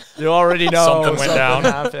know. You already know Something went down.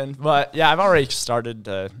 happened. But yeah, I've already started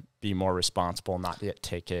to be more responsible, not get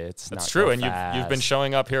tickets. That's not true, go and you've been fast.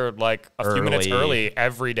 showing up here like a few minutes Early. early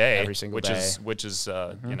every day, Every single which day. is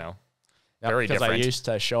you know, Yep, very because I different. used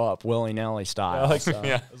to show up willy-nilly style. like- so.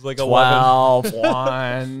 Yeah. It's like 11. 12,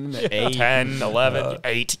 1, 8. 10, 11,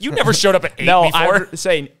 8. You never showed up at 8 No, before. I'm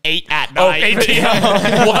saying 8 at Oh, night. 8 p.m.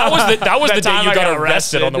 Well, that was The the day time you I got got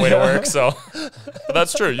arrested on the way to work. So but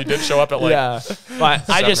that's true. You did show up at like yeah, but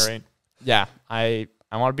I 7 just or 8. yeah, I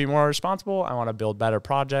want to be more responsible. I want to build better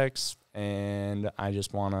projects, and I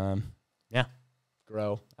just want to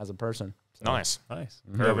grow as a person. So, Nice. Nice.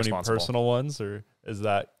 Do Very you have any responsible. personal ones, or is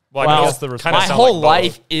that? Well, Well, I guess the kinda response- my sound whole like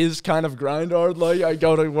both. life is kind of grind hard. Like I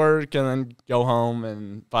go to work and then go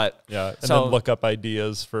home, but Yeah, and So- then look up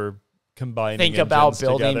ideas for combining. think about engines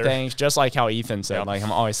building together. things, just like how Ethan said. Yep. Like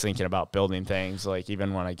I'm always thinking about building things. Like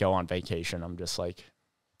even when I go on vacation, I'm just like,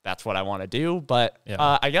 that's what I want to do. But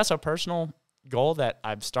Yeah. I guess a personal goal that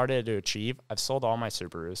I've started to achieve, I've sold all my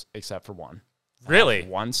Subarus except for one. I have Really?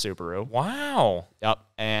 one Subaru. Wow. Yep.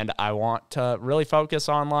 And I want to really focus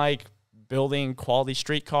on like building quality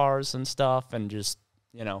street cars and stuff and just,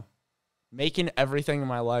 you know, making everything in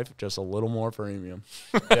my life just a little more premium.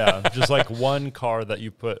 Yeah, just like one car that you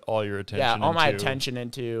put all your attention. Yeah, all my into. attention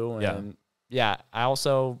into. Yeah. And yeah, I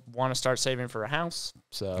also want to start saving for a house.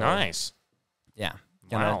 So Nice. yeah.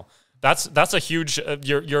 Wow. That's a huge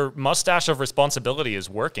your mustache of responsibility is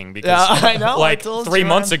working because Yeah, I know. like I told 3 you,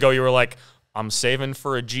 months man. ago you were like, I'm saving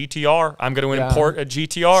for a GTR. I'm going to Yeah. import a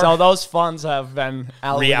GTR. So those funds have been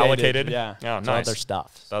Reallocated? Yeah. Oh, to nice. other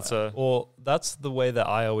stuff. That's a Well, that's the way that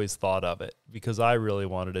I always thought of it, because I really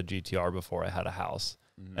wanted a GTR before I had a house.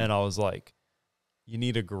 And I was like, you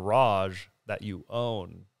need a garage that you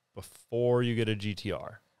own before you get a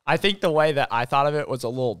GTR. I think the way that I thought of it was a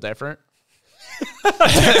little different.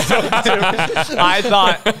 I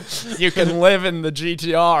thought you can live in the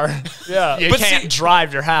GTR. Yeah. You But can't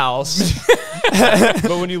drive your house.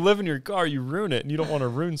 But when you live in your car, you ruin it, and you don't want to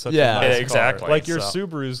ruin such Yeah. a nice Yeah, exactly. car. Like your So-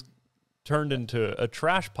 Subarus turned into a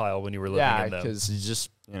trash pile when you were living Yeah, in them. because you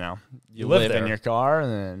just, you know, you live live in there. your car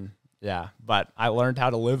and then, yeah. But I learned how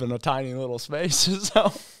to live in a tiny little space.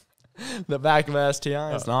 So the back of a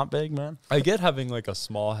STI is not big, man. I get having like a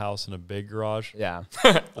small house and a big garage. Yeah.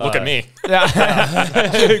 look at me. Yeah.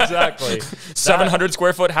 Exactly. 700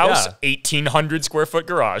 square foot house, Yeah. 1,800 square foot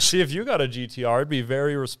garage. See, if you got a GTR, it'd be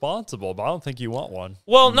very responsible, but I don't think you want one.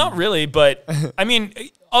 Well, not really, but I mean,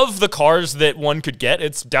 of the cars that one could get,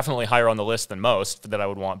 it's definitely higher on the list than most that I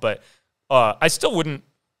would want. But I still wouldn't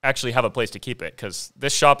actually have a place to keep it because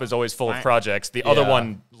this shop is always full of projects. The other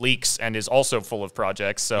one leaks and is also full of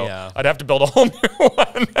projects. So I'd have to build a whole new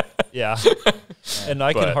one. Yeah. And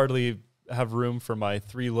I can hardly have room for my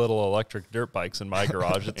 3 little electric dirt bikes in my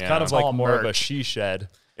garage. It's kind of like more of a she shed.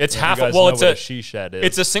 It's if half. You guys Well, know it's what a she shed is.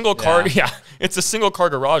 It's a single car. Yeah, it's a single car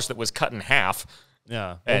garage that was cut in half.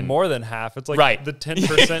 Yeah, and more than half. It's like the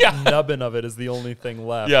 10% nubbin of it is the only thing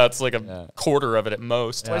left. Yeah, it's like a quarter of it at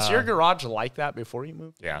most. Was your garage like that before you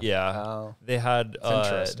moved? Yeah. Yeah. Oh. They had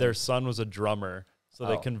their son was a drummer, so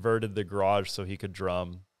they converted the garage so he could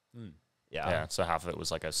drum. Yeah. So half of it was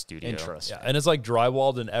like a studio. Interesting. Yeah, and it's like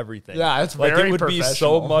drywalled and everything. Yeah, it's like very it would be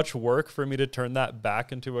so professional. much work for me to turn that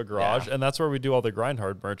back into a garage, and that's where we do all the grind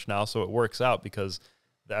hard merch now. So it works out because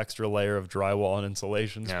the extra layer of drywall and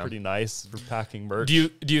insulation is pretty nice for packing merch. Do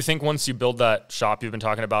you think once you build that shop you've been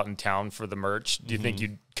talking about in town for the merch, do you think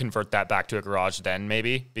you'd convert that back to a garage then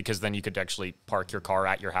maybe? Because then you could actually park your car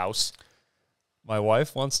at your house. My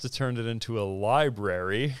wife wants to turn it into a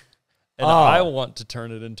library, and I want to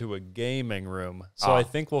turn it into a gaming room. So I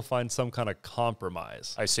think we'll find some kind of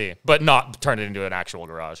compromise. I see. But not turn it into an actual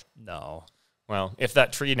garage. No. Well, if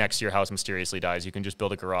that tree next to your house mysteriously dies, you can just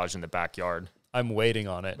build a garage in the backyard. I'm waiting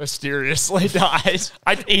on it. Mysteriously dies.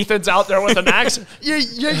 Ethan's out there with an axe.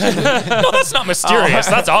 No, that's not mysterious.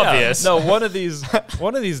 That's obvious. No, one of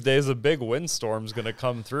these days, a big windstorm's going to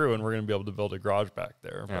come through, and we're going to be able to build a garage back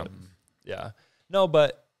there. But, no,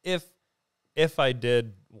 but if I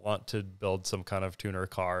did want to build some kind of tuner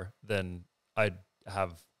car, then I'd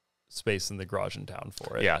have space in the garage in town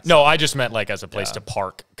for it. Yeah. No, I just meant like as a place to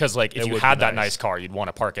park. Because like if you had that nice car, you'd want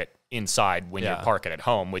to park it inside when you park it at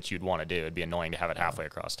home, which you'd want to do. It'd be annoying to have it halfway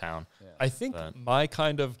across town. Yeah. I think my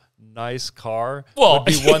kind of nice car would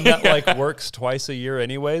be one that like works twice a year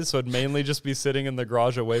anyways, so it'd mainly just be sitting in the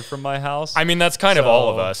garage away from my house. I mean, that's kind of all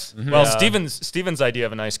of us. Well, Steven's idea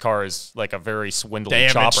of a nice car is like a very swindly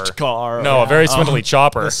chopper. Car. No, a very swindly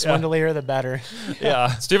chopper. The swindlier the better.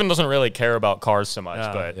 Steven doesn't really care about cars so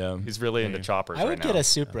much, but he's really into choppers I would get a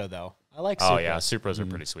Supra though. I like Supras. Oh yeah, Supras are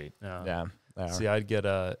pretty sweet. Yeah. See, I'd get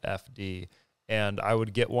a FD, and I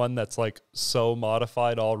would get one that's like so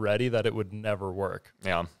modified already that it would never work.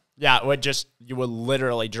 Yeah. Yeah, it would you would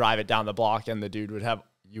literally drive it down the block, and the dude would have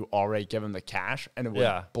you already give him the cash, and it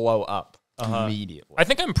would blow up immediately. I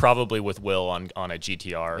think I'm probably with Will on a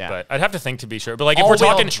GTR, but I'd have to think to be sure. But like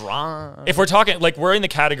if we're talking like we're in the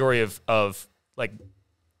category of like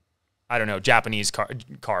I don't know, Japanese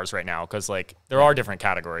cars right now, because like there are different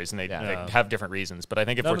categories and they have different reasons. But I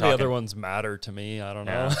think if None we're of talking, the other ones matter to me. I don't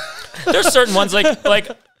know. There's certain ones like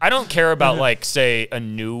I don't care about like say a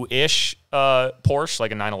new-ish Porsche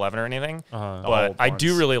like a 911 or anything, but I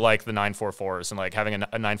do really like the 944s, and like having a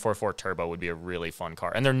 944 turbo would be a really fun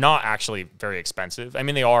car. And they're not actually very expensive. I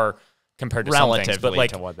mean, they are compared to some things, but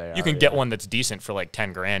like to what they you can get one that's decent for like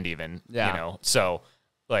 10 grand even. You know, so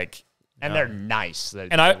like. And they're nice. They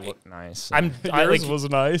look nice. Yours was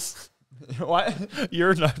nice. What?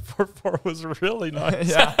 Your 944 was really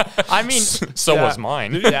nice. Yeah. I mean, so was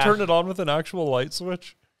mine. Did you turn it on with an actual light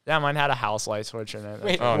switch? Yeah, mine had a house light switch in it.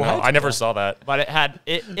 Wait, oh no, I never saw that. But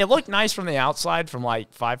it looked nice from the outside, from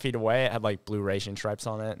like 5 feet away. It had like blue racing stripes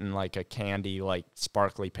on it and like a candy, like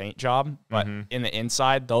sparkly paint job. But in the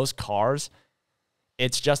inside, those cars,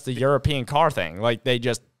 it's just the European car thing. Like they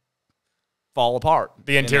just fall apart.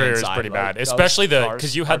 The interior is pretty bad, especially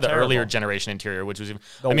because you had the earlier generation interior, which was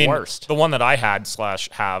the worst. The one that I had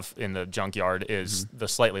 / have in the junkyard is the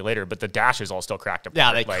slightly later, but the dash is all still cracked apart.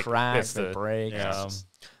 Yeah, they crack, they break. Yeah.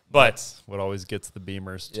 But that's what always gets the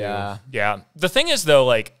Beamers too. Yeah. The thing is though,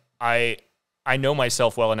 like I know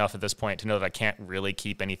myself well enough at this point to know that I can't really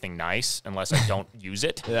keep anything nice unless I don't use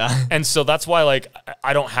it. And so that's why, like,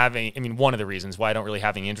 I don't have any, I mean, one of the reasons why I don't really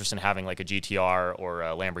have any interest in having like a GTR or a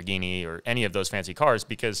Lamborghini or any of those fancy cars,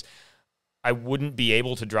 because I wouldn't be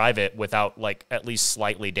able to drive it without like at least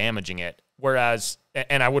slightly damaging it. Whereas,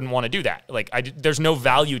 and I wouldn't want to do that. Like there's no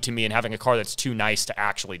value to me in having a car that's too nice to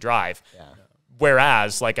actually drive.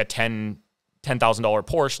 Whereas like a $10,000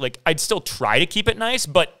 Porsche, like I'd still try to keep it nice,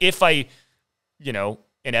 but if I, you know,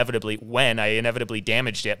 when I inevitably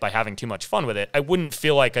damaged it by having too much fun with it, I wouldn't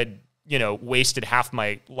feel like I'd, you know, wasted half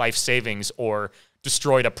my life savings or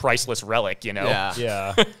destroyed a priceless relic, you know?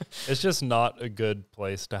 Yeah. It's just not a good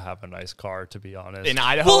place to have a nice car, to be honest. In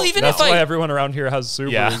Idaho, well, even that's if why everyone around here has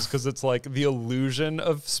Subarus, because Yeah. it's like the illusion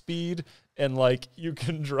of speed, and like you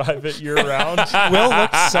can drive it year round. Will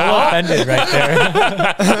looks so offended right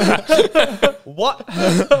there. What?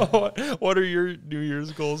 What are your New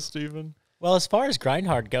Year's goals, Steven? Well, as far as grind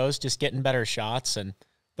hard goes, just getting better shots and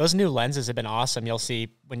those new lenses have been awesome. You'll see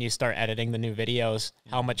when you start editing the new videos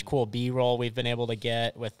how much cool B-roll we've been able to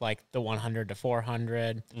get with like the 100 to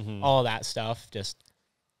 400, all of that stuff. Just,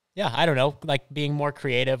 yeah, I don't know, like being more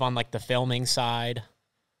creative on like the filming side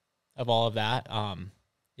of all of that.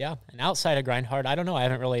 Yeah, and outside of Grind Hard, I don't know. I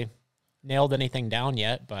haven't really nailed anything down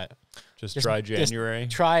yet, but just try January.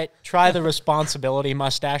 Try the responsibility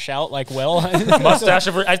mustache out like Will. Mustache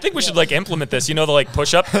of, I think we should like implement this. You know, the like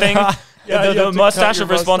push up thing. The mustache of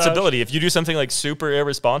responsibility. If you do something like super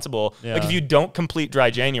irresponsible, like if you don't complete dry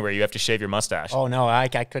January, you have to shave your mustache. Oh no, I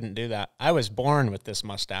couldn't do that. I was born with this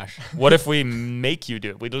mustache. What if we make you do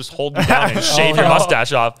it? We just hold you down and shave your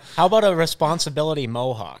mustache off. How about a responsibility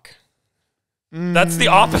mohawk? That's the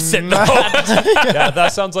opposite, though. Yeah,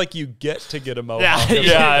 that sounds like you get to get a mohawk.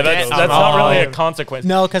 Yeah, that's not really a consequence.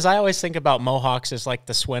 No, because I always think about mohawks as like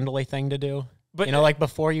the swindly thing to do. But you know, like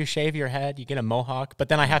before you shave your head, you get a mohawk, but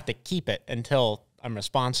then I have to keep it until I'm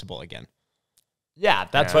responsible again. Yeah,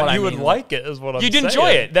 that's But what I you mean. would like it, is what I'm saying. You'd enjoy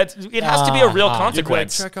it. It has to be a real You'd be like,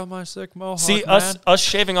 consequence. check out my sick mohawk, See, man. us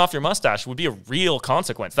shaving off your mustache would be a real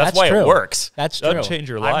consequence. That's That's why true. it works. That's true. That'd change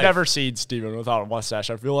your life. I've never seen Steven without a mustache.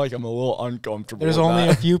 I feel like I'm a little uncomfortable. There's with only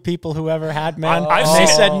that. a few people who ever had, man. I've and they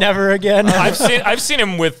seen- said never again. I've seen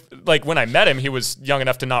him with, like, when I met him, he was young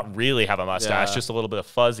enough to not really have a mustache, Yeah. just a little bit of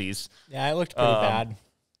fuzzies. Yeah, it looked pretty bad.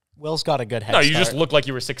 Will's got a good head No, you start. just looked like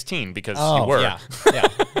you were 16 because you were. Yeah,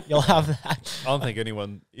 you'll have that. I don't think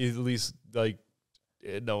anyone, at least, like,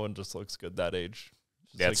 no one just looks good that age.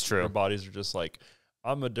 It's That's like true. Their bodies are just like,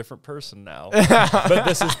 I'm a different person now. But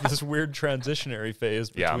this is this weird transitionary phase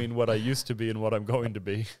between what I used to be and what I'm going to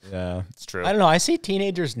be. Yeah. It's true. I don't know. I see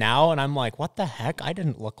teenagers now, and I'm like, what the heck? I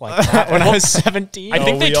didn't look like that when I was 17. I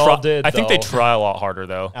think we they all try. did, I think they though. try a lot harder,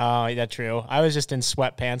 though. Oh, that's true. I was just in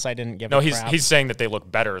sweatpants. I didn't give No, a crap. he's saying that they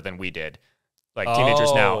look better than we did, like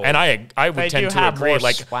teenagers now, and I would They tend do to have agree. more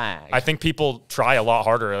Like, swag. I think people try a lot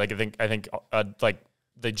harder. Like, I think like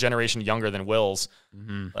the generation younger than Will's,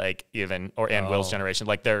 like even and Will's generation,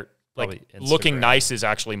 like they're like Probably looking Instagram. nice is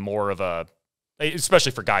actually more of a,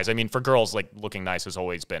 especially for guys. I mean, for girls, like looking nice has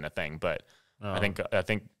always been a thing, but I think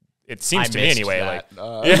it seems to me missed anyway. that.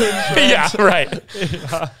 Like, yeah,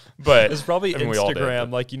 right. But It's probably I mean, we all did, Instagram. but-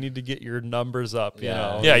 Like, you need to get your numbers up, you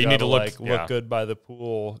know? Yeah, you need to gotta, look- like, yeah. look good by the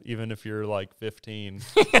pool, even if you're, like, 15.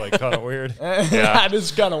 It's, like, kind of weird. That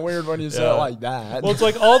is kind of weird when you say it like that. Well, it's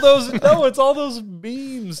like all those, no, it's all those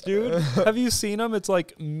memes, dude. Have you seen them? It's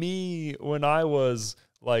like me when I was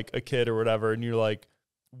like a kid or whatever, and you're like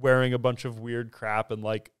wearing a bunch of weird crap and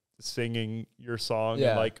like singing your song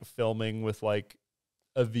and like filming with like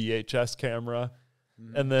a VHS camera.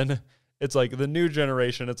 And then it's like the new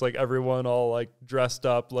generation, it's like everyone all like dressed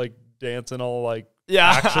up, like dancing, all like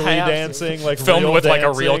actually dancing, like filmed real with like a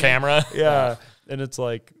dancing. real camera. Yeah. And it's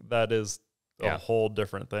like, that is a Yeah. whole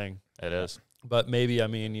different thing. It is. But maybe, I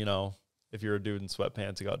mean, you know, if you're a dude in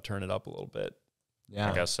sweatpants, you got to turn it up a little bit.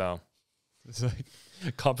 I guess so. It's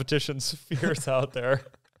like competition's fierce out there.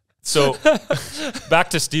 So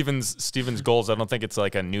back to Steven's goals. I don't think it's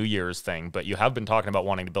like a New Year's thing, but you have been talking about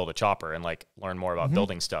wanting to build a chopper and like learn more about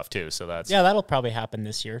building stuff too. So that's Yeah, that'll probably happen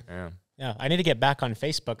this year. yeah. Yeah, I need to get back on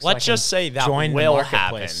Facebook. So Let's just say that join the will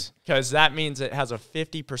happen, marketplace. because that means it has a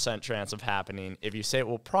 50% chance of happening. If you say it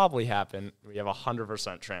will probably happen, we have a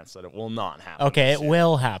 100% chance that it will not happen. Okay, this it year.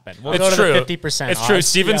 will happen. We'll It's go to true. the 50%. It's true. odds.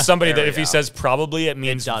 Steven's somebody There that we if he go. says probably, it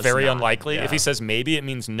means does very not. unlikely. Yeah. If he says maybe, it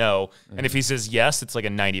means no. And if he says yes, it's like a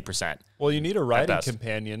 90%. Well, you need a riding best.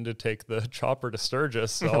 companion to take the chopper to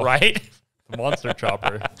Sturgis. So Right? the monster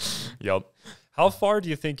chopper. Yep. How far do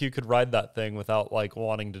you think you could ride that thing without like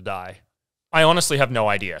wanting to die? I honestly have no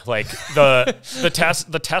idea. Like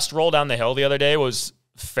the test roll down the hill the other day was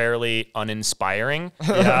fairly uninspiring.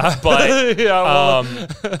 Yeah. But yeah, well,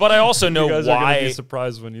 but I also know you guys are gonna be why.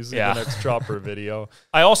 surprised when you see Yeah. the next chopper video.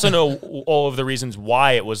 I also know all of the reasons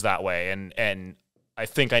why it was that way, and I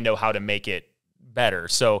think I know how to make it better.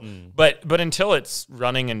 So, but until it's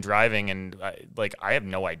running and driving, and I have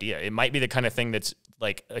no idea. It might be the kind of thing that's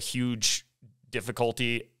like a huge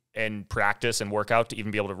difficulty and practice and workout to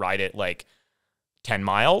even be able to ride it like 10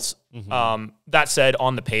 miles. That said,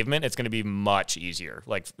 on the pavement, it's going to be much easier.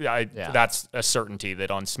 Like that's a certainty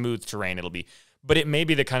that on smooth terrain, it'll be, but it may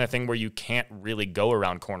be the kind of thing where you can't really go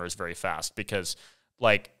around corners very fast because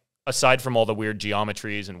like, aside from all the weird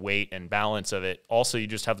geometries and weight and balance of it, also you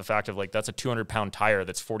just have the fact of like, that's a 200-pound tire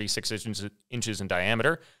that's 46 inches in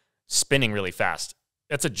diameter, spinning really fast.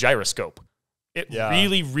 That's a gyroscope. It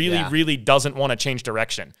really doesn't want to change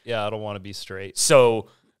direction. Yeah, I don't want to be straight. So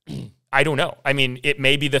I don't know. I mean, it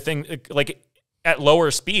may be the thing, like at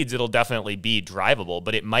lower speeds, it'll definitely be drivable,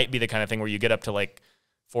 but it might be the kind of thing where you get up to like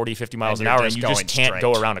 40, 50 miles an you're hour, just and you just going can't straight.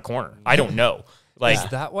 go around a corner. I don't know. Like, Is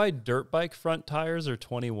that why dirt bike front tires are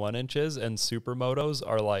 21 inches and supermotos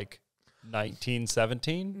are like 19,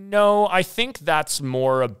 17? no, I think that's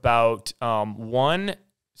more about, one,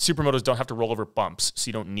 supermotos don't have to roll over bumps, so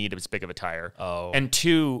you don't need as big of a tire. Oh. And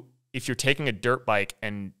two, if you're taking a dirt bike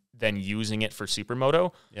and then using it for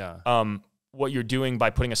supermoto, Yeah. what you're doing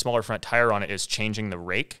by putting a smaller front tire on it is changing the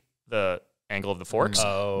rake, the angle of the forks,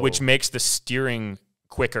 Oh. which makes the steering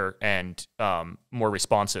quicker and more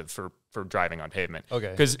responsive for driving on pavement.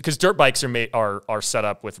 Okay. Because dirt bikes are set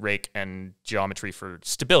up with rake and geometry for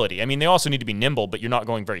stability. I mean, they also need to be nimble, but you're not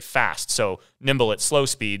going very fast. So nimble at slow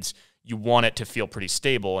speeds, you want it to feel pretty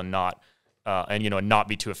stable and not not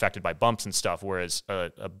be too affected by bumps and stuff. Whereas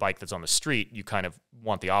a bike that's on the street, you kind of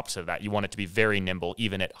want the opposite of that. You want it to be very nimble,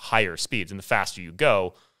 even at higher speeds. And the faster you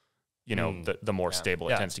go, the more stable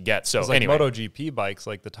it tends to get. So Like anyway, MotoGP bikes,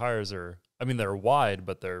 like the tires are, I mean, they're wide,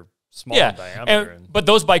 but they're small yeah, in diameter. but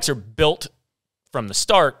those bikes are built from the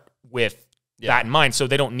start with Yeah. that in mind. So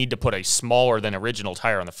they don't need to put a smaller than original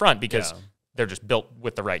tire on the front because Yeah. they're just built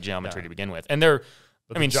with the right geometry Yeah. to begin with. And they're,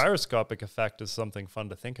 But I mean, the gyroscopic effect is something fun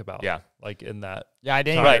to think about. Yeah. Like in that Yeah, I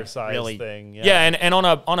didn't tire even size really. thing. yeah, and on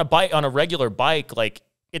a regular bike, like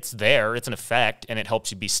it's there, it's an effect, and it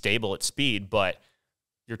helps you be stable at speed, but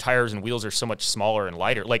your tires and wheels are so much smaller and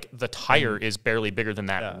lighter. Like the tire is barely bigger than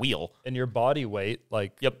that Yeah. wheel. And your body weight,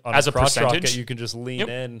 like on as a cross percentage. rocket, you can just lean Yep.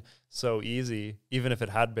 in so easy, even if it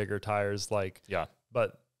had bigger tires. Like, Yeah.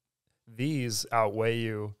 but these outweigh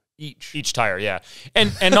you each. Each tire, yeah.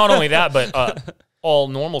 And not only that, but all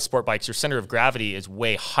normal sport bikes, your center of gravity is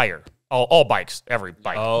way higher. All bikes, every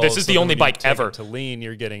bike. This is so the then only when you bike take it ever. to lean.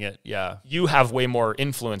 You're getting it. Yeah. You have way more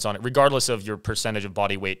influence on it, regardless of your percentage of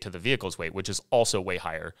body weight to the vehicle's weight, which is also way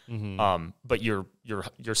higher. But your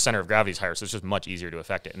center of gravity is higher, so it's just much easier to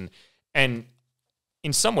affect it. And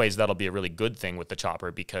in some ways, that'll be a really good thing with the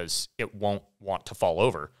chopper because it won't want to fall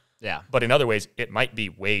over. Yeah, But in other ways, it might be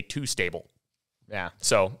way too stable. yeah.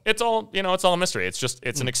 So it's all a mystery.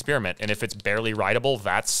 It's an experiment, and if it's barely rideable,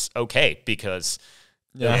 that's okay because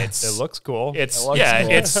It looks cool. it's looks yeah,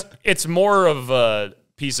 cool. it's more of a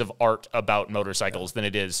piece of art about motorcycles than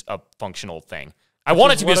it is a functional thing. I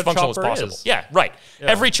want it to be what as a functional as chopper possible. is. Yeah, right. Yeah.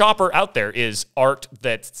 Every chopper out there is art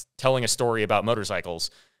that's telling a story about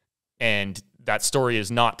motorcycles, and that story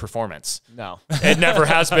is not performance. No. It never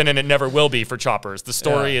has been, and it never will be for choppers. The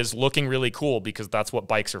story Yeah. is looking really cool because that's what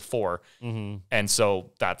bikes are for, and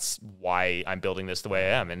so that's why I'm building this the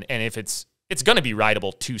way I am. And if it's going to be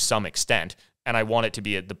rideable to some extent, and I want it to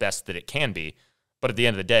be the best that it can be. But at the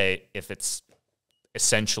end of the day, if it's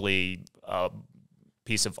essentially a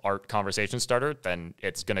piece of art conversation starter, then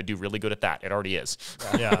it's going to do really good at that. It already is.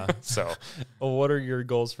 yeah. So, Well, what are your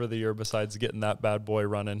goals for the year besides getting that bad boy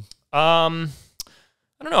running? I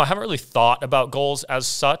don't know. I haven't really thought about goals as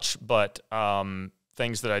such, but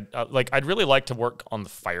things that I'd really like to work on the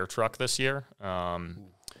fire truck this year,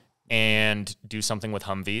 and do something with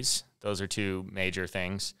Humvees. Those are two major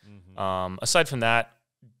things. Aside from that,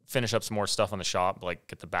 finish up some more stuff on the shop, like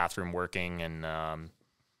get the bathroom working, and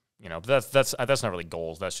that's not really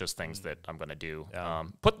goals. That's just things that I'm gonna do. Yeah.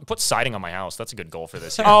 Put siding on my house. That's a good goal for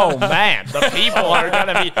this year. Oh man, the people are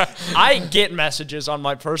gonna be. I get messages on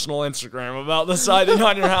my personal Instagram about the siding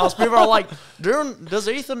on your house. People are like, "Does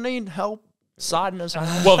Ethan need help siding his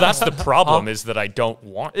house?" Well, that's the problem is that I don't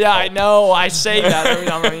want. Yeah, help. I know. I say that every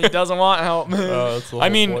time he doesn't want help. That's the I whole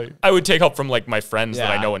mean, point. I would take help from like my friends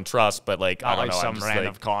that I Yeah. know and trust, but like I Not don't like know, some I'm just random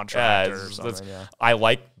like, contractor or that's- something, yeah. I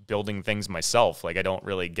like building things myself. Like I don't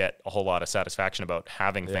really get a whole lot of satisfaction about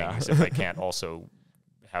having Yeah. things if I can't also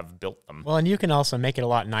have built them. Well, and you can also make it a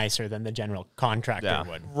lot nicer than the general contractor Yeah.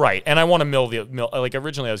 would. Right, and I want to mill like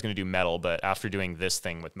originally I was going to do metal, but after doing this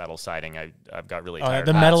thing with metal siding, I've got really tired.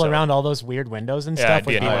 The of that, metal so- around all those weird windows and Yeah, stuff it'd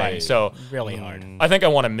be would be annoying. like So really hard. I think I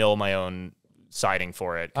want to mill my own siding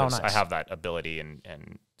for it because nice. I have that ability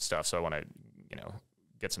and stuff. So I want to,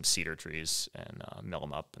 get some cedar trees and mill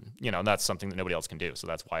them up, and that's something that nobody else can do. So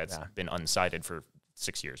that's why it's been unsided for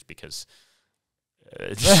 6 years because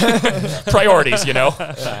priorities,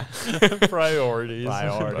 Priorities.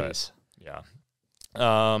 Priorities. Yeah.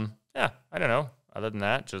 I don't know. Other than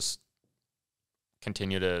that, just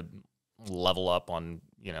continue to level up on,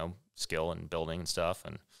 skill and building and stuff,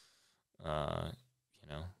 and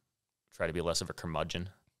try to be less of a curmudgeon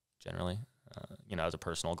generally, as a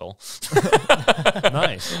personal goal.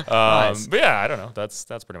 Nice. Nice. But yeah, I don't know. That's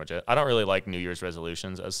pretty much it. I don't really like New Year's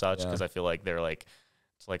resolutions as such because I feel like they're like,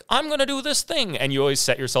 it's like, I'm going to do this thing. And you always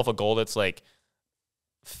set yourself a goal that's like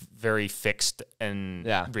very fixed and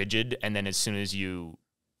rigid. And then as soon as you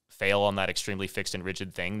fail on that extremely fixed and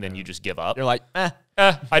rigid thing, then you just give up. You're like,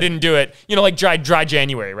 I didn't do it. You know, like dry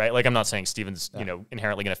January, right? Like I'm not saying Steven's, you know,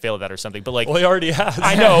 inherently going to fail at that or something, but like, Well, he already has.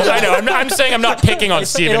 I know. I'm saying I'm not picking on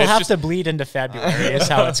Steven. It'll It's have just, to bleed into February is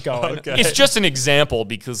how it's going. Okay. it's just an example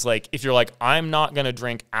because like if you're like, I'm not going to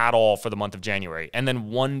drink at all for the month of January, and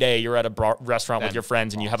then one day you're at a restaurant with your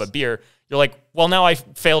friends and you have a beer, you're like, well, now I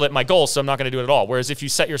failed at my goal, so I'm not going to do it at all. Whereas if you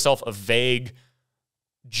set yourself a vague,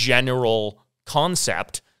 general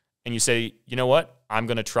concept and you say, you know what, I'm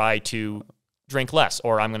going to try to drink less,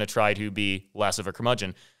 or I'm going to try to be less of a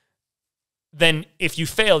curmudgeon, then if you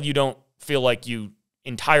fail, you don't feel like you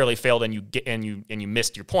entirely failed and you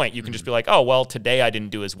missed your point. You can just be like, oh, well, today I didn't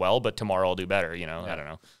do as well, but tomorrow I'll do better. You know, I don't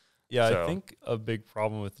know. Yeah, So- I think a big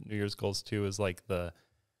problem with New Year's goals too is like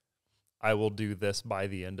I will do this by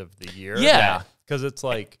the end of the year. Yeah. Because it's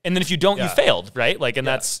like, And then if you don't, you Yeah. failed, right? Like, and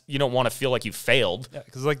Yeah. that's, you don't want to feel like you failed. yeah,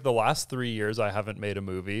 because like the last 3 years I haven't made a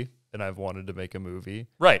movie and I've wanted to make a movie,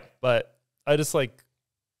 Right. but I just like,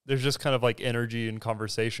 there's just kind of like energy and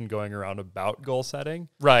conversation going around about goal setting.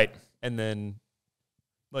 Right. And then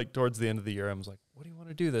like towards the end of the year, I was like, what do you want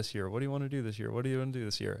to do this year? What do you want to do this year? What do you want to do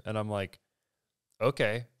this year? And I'm like,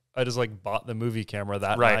 okay. I just like bought the movie camera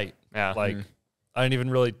that Right. night. Yeah. Like, I didn't even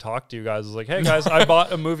really talk to you guys. I was like, hey guys, I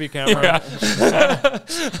bought a movie camera.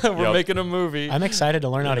 We're Yep. making a movie. I'm excited to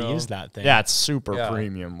learn how to You know. use that thing. yeah, it's super Yeah.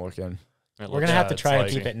 premium looking. It We're looks- gonna have to it's try like-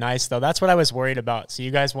 to keep it nice though. That's what I was worried about. So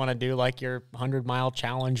you guys want to do like your 100-mile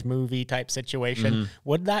challenge movie type situation?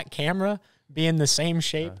 Would that camera be in the same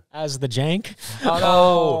shape as the jank?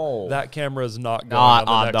 Oh, That camera is not going not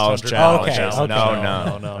on on the those next 100 challenges.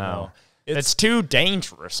 Okay, okay. No. It's too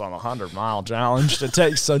dangerous on a 100-mile challenge to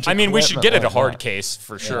take such. I mean, we should get it equipment a like hard that. case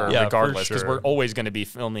for sure, Yeah, for regardless, because sure. we're always going to be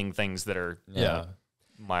filming things that are Yeah.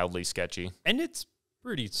 mildly sketchy. And it's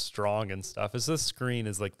pretty strong and stuff. Is this screen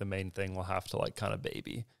is like the main thing we'll have to like kind of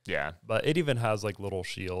baby. Yeah. But it even has like little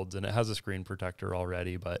shields and it has a screen protector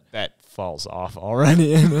already. But That falls off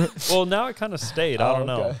already. In it. well, now it kind of stayed. I don't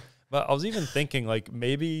know. okay. But I was even thinking like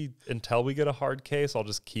maybe until we get a hard case, I'll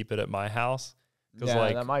just keep it at my house. Because Yeah,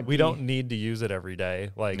 that like might we be- don't need to use it every day.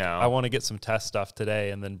 Like No. I want to get some test stuff today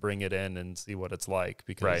and then bring it in and see what it's like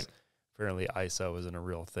because Right. apparently ISO isn't a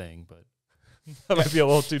real thing, but that might be a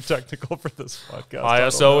little too technical for this podcast. I don't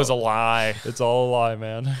ISO is a know. lie. It's all a lie,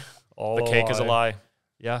 man. All The cake is a lie.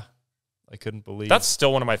 Yeah. I couldn't believe. That's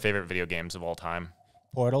still one of my favorite video games of all time.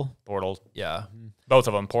 Portal. Portal. yeah. Both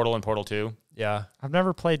of them, Portal and Portal 2. Yeah. I've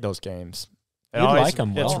never played those games. You'd like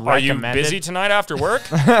 'em, It's Will. Are you recommended. busy tonight after work?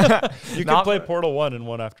 You can Not- play Portal 1 in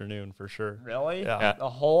one afternoon for sure. Really? Yeah. Yeah. The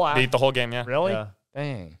whole Beat the whole game, yeah. Really? Yeah.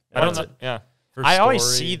 Dang. I don't know. Yeah. For I always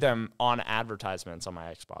story- see them on advertisements on my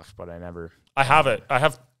Xbox, but I never. I have it. I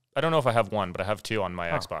don't know if I have one, but I have two on my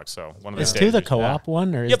Xbox. So one of Is these two days. the co-op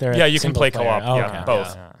one, or is Yep. there? Yeah, a you can single play player? co-op. Oh, Yeah, okay.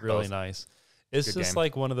 both. Yeah, really Both. nice. It's Good just game.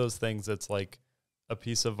 like one of those things that's like a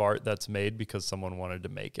piece of art that's made because someone wanted to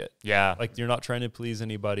make it. Yeah. Like you're not trying to please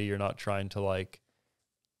anybody. You're not trying to like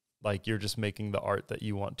you're just making the art that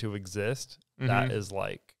you want to exist. That Mhm. is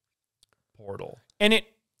like Portal. And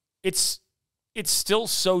it's still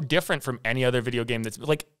so different from any other video game that's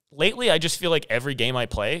like lately I just feel like every game I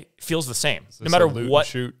play feels the same. It's No just matter a loot and what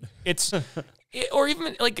shoot. it's or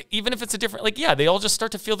even if it's a different like yeah, they all just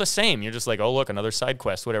start to feel the same. You're just like, "Oh, look, another side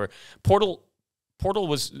quest, whatever." Portal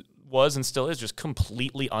was and still is just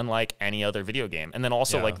completely unlike any other video game. And then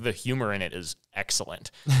also Yeah. like the humor in it is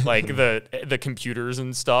excellent. Like the computers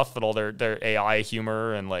and stuff and all their AI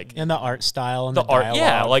humor and like And the art style and The the, art- dialogue.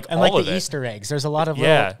 yeah, like and all like of the it. Easter eggs. There's a lot of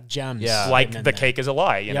Yeah. little gems. Yeah. like hidden in the there. cake is a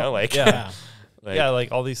lie, you know, like Yeah. like- Yeah,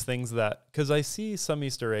 like all these things that because I see some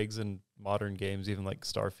Easter eggs in modern games, even like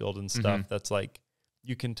Starfield and stuff. That's like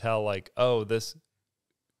you can tell, like, oh, this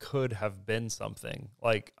could have been something.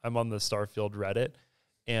 Like I'm on the Starfield Reddit,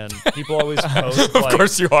 and people always post. Of like,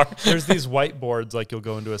 course you are. there's these whiteboards. Like you'll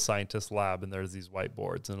go into a scientist lab, and there's these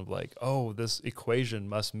whiteboards, and I'm like, oh, this equation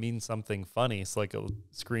must mean something funny. So like, I'll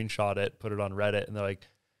screenshot it, put it on Reddit, and they're like,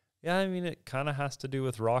 yeah, I mean, it kind of has to do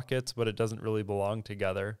with rockets, but it doesn't really belong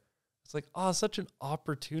together. It's like, oh, such an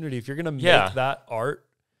opportunity. If you're going to make Yeah. that art,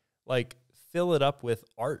 like fill it up with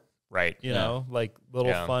art, Right. you know, like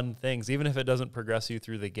little Yeah. fun things, even if it doesn't progress you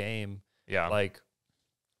through the game. Yeah. Like,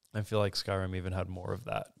 I feel like Skyrim even had more of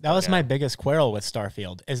that. That was Yeah. my biggest quarrel with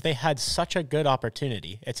Starfield, is they had such a good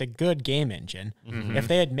opportunity. It's a good game engine. Mm-hmm. If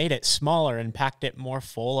they had made it smaller and packed it more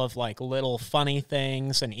full of like little funny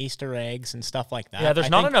things and Easter eggs and stuff like that. yeah, there's I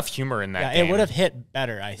not think- enough humor in that Yeah, game. it would have hit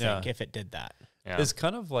better, I think, Yeah. if it did that. Yeah. It's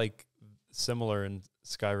kind of like similar in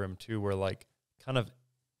Skyrim too, where like kind of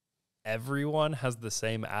everyone has the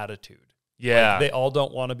same attitude. Yeah. Like, they all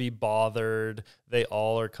don't want to be bothered. They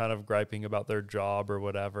all are kind of griping about their job or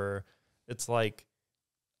whatever. It's like,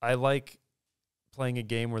 I like playing a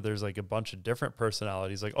game where there's like a bunch of different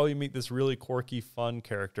personalities. Like, oh, you meet this really quirky, fun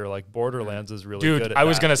character. Like Borderlands is really good Dude, at I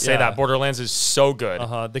was that. going to say that. Borderlands is so good.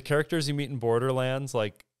 The characters you meet in Borderlands,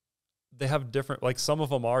 like, they have different, like, some of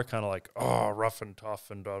them are kind of like, oh, rough and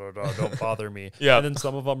tough and da-da-da, don't bother me. Yeah. And then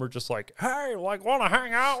some of them are just like, hey, like, want to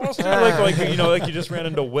hang out? Let's do like, you know, like you just ran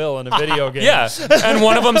into Will in a video game. Yeah. And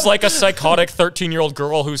one of them's like a psychotic 13-year-old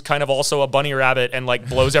girl who's kind of also a bunny rabbit and like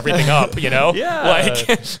blows everything up, you know? Yeah. Like,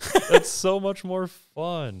 it's so much more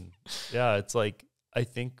fun. Yeah. It's like, I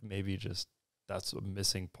think maybe just that's a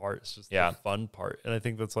missing part. It's just the fun part. And I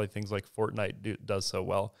think that's like things like Fortnite does so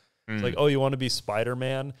well. It's like, oh, you want to be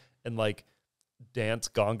Spider-Man and like dance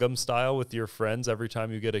Gangnam style with your friends every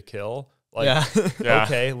time you get a kill. Like,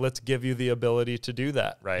 okay, let's give you the ability to do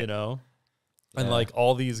that. Right. You know? And like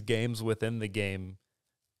all these games within the game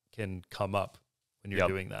can come up when you're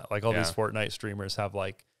doing that. Like all these Fortnite streamers have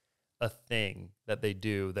like a thing that they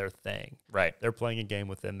do, their thing. Right. They're playing a game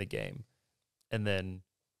within the game. And then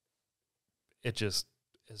it just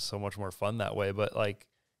is so much more fun that way. But like,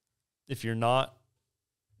 if you're not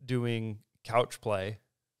doing couch play,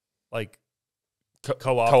 like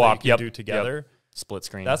co-op that you can do together, split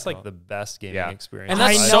screen. that's like the best gaming experience. And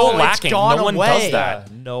that's I so know, lacking. it's gone No one away. does that.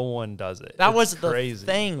 Yeah, no one does it. That It's was crazy.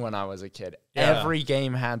 the thing when I was a kid. Yeah. Every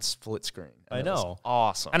game had split screen. I It was know.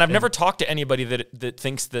 awesome. And I've never talked to anybody that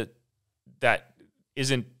thinks that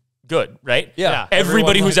isn't good, right? Yeah.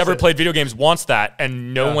 Everybody Everyone who's ever likes it. played video games wants that,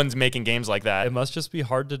 and no one's making games like that. It must just be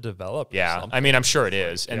hard to develop. or Yeah, something. I mean, I'm sure it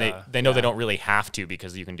is, and Yeah. they know they don't really have to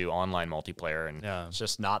because you can do online multiplayer. And Yeah. It's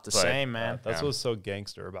just not the But, same, man. That's what's so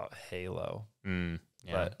gangster about Halo. yeah,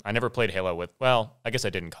 But- I never played Halo with. Well, I guess I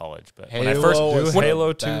did in college, but when I Halo first, was Do the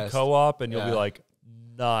Halo 2 best. co-op and you'll be Yeah. like,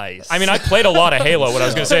 nice. I mean, I played a lot of Halo. What I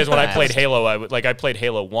was going to say is when I played Best. Halo, I played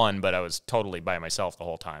Halo 1, but I was totally by myself the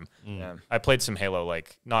whole time. Yeah. I played some Halo,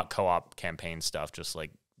 like not co-op campaign stuff, just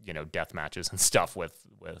like, you know, death matches and stuff with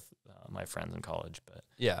my friends in college.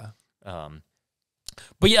 yeah.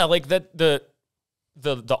 But yeah, like that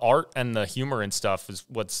the art and the humor and stuff is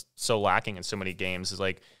what's so lacking in so many games. Is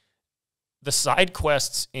like the side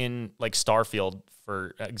quests in like Starfield,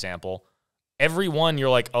 for example. Every one you're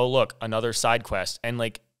like, oh look, another side quest, and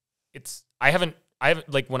like I haven't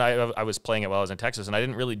like when I was playing it while I was in Texas, and I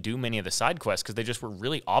didn't really do many of the side quests because they just were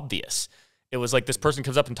really obvious. It was like this person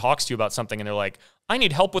comes up and talks to you about something, and they're like, I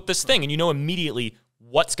need help with this thing, and you know immediately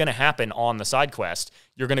what's going to happen on the side quest.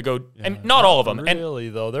 You're going to go, and not all of them. And Really,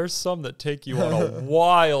 though, there's some that take you on a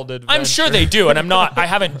wild adventure. I'm sure they do, and I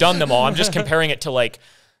haven't done them all. I'm just comparing it to like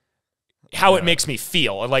how it makes me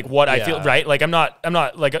feel, or like what I feel, right? Like I'm not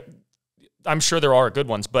like, I'm sure there are good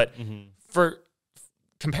ones, but for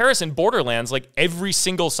comparison, Borderlands, like every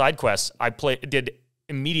single side quest I did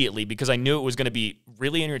immediately because I knew it was going to be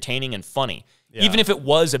really entertaining and funny. Yeah. Even if it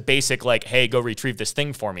was a basic like, hey, go retrieve this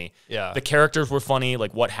thing for me. Yeah. The characters were funny,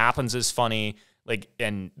 like what happens is funny, like,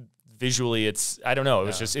 and visually it's, I don't know,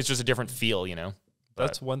 it's just a different feel, you know.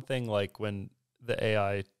 That's one thing, like when the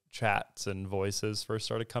AI chats and voices first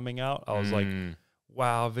started coming out, I was like,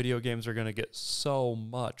 wow, video games are going to get so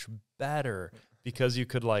much better because you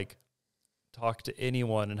could like talk to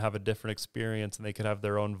anyone and have a different experience, and they could have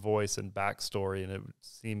their own voice and backstory,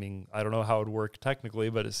 and I don't know how it would work technically,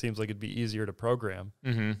 but it seems like it'd be easier to program.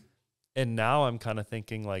 And now I'm kind of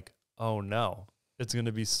thinking like, oh no, it's going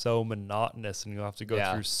to be so monotonous, and you'll have to go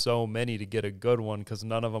through so many to get a good one because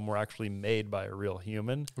none of them were actually made by a real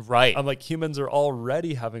human. Right. I'm like, humans are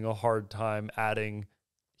already having a hard time adding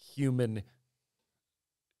humanity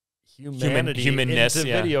humanness, into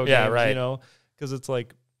yeah. video games, Yeah, right. you know, because it's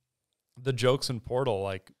like the jokes in Portal,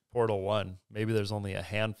 like Portal 1, maybe there's only a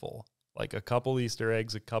handful, like a couple Easter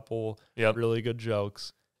eggs, a couple really good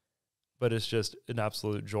jokes, but it's just an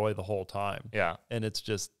absolute joy the whole time. Yeah. And it's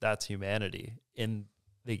just, that's humanity in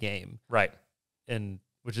the game. Right. And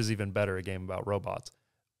which is even better, a game about robots.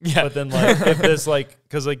 Yeah. But then like, if this like,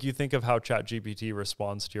 cause like you think of how ChatGPT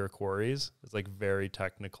responds to your queries, it's like very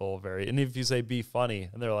technical, and if you say be funny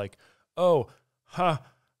and they're like, oh,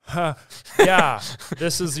 yeah,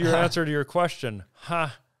 this is your answer to your question.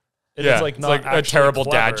 And it's like not it's like a terrible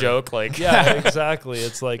clever dad joke. Like, yeah, exactly.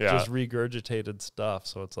 It's like Yeah. just regurgitated stuff.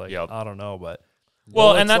 So it's like, I don't know, but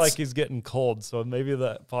Well, and it's that's like he's getting cold. So maybe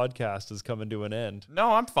that podcast is coming to an end.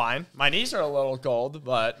 No, I'm fine. My knees are a little cold,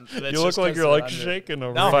 but You look like you're like shaking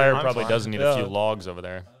over No, there. fire I'm probably fine. does need a few logs over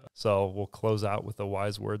there. So we'll close out with the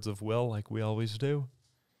wise words of Will, like we always do.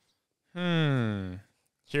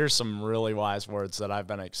 Here's some really wise words that I've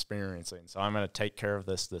been experiencing. So I'm going to take care of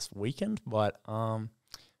this weekend, but don't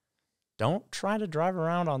don't try to drive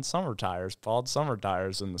around on summer tires, bald summer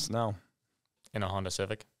tires in the snow. In a Honda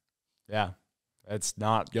Civic. Yeah. It's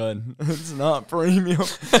not good. It's not premium.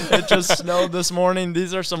 It just snowed this morning.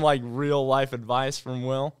 These are some like real life advice from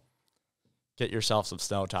Will. Get yourself some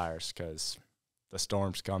snow tires because the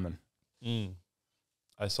storm's coming.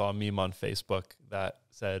 I saw a meme on Facebook that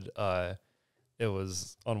said it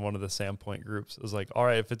was on one of the Sandpoint groups. It was like, all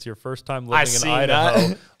right, if it's your first time living in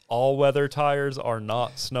Idaho, all weather tires are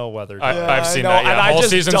not snow weather tires. I've seen that. Yeah, and all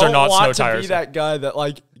seasons are not snow tires. I just don't want to be that guy that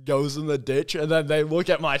like goes in the ditch and then they look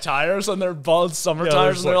at my tires and they're bald summer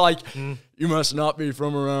tires and they're like, you must not be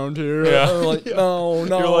from around here. Yeah. I'm like, no.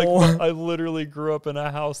 You're like, I literally grew up in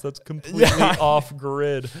a house that's completely off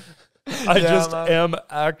grid. I just am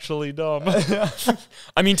actually dumb.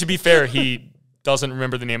 I mean, to be fair, he doesn't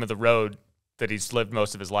remember the name of the road that he's lived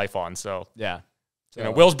most of his life on. So, yeah. You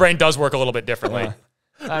know, Will's brain does work a little bit differently.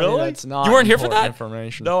 Really? It's not You weren't here for that?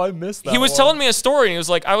 information. No, I missed that. He was telling me a story, and he was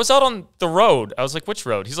like, I was out on the road. I was like, which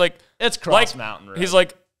road? He's like, it's Cross Mountain Road. He's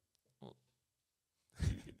like,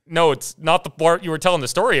 no, it's not the part you were telling the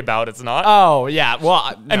story about. It's not. Oh, yeah.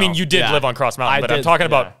 Well, I mean, you did live on Cross Mountain, but I'm talking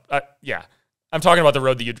about, I'm talking about the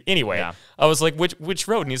road that you, anyway. Yeah. I was like, which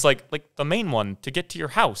road? And he's like the main one to get to your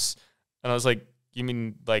house. And I was like, you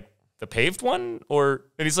mean like the paved one? And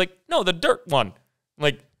he's like, no, the dirt one. I'm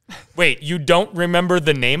like, wait, you don't remember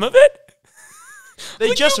the name of it? They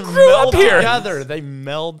like, just meld together. They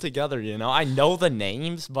meld together, you know. I know the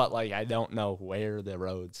names, but like I don't know where the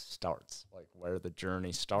road starts, like where the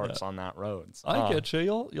journey starts on that road. So, I get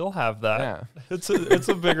you. You'll have that. Yeah. It's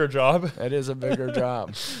a bigger job. It is a bigger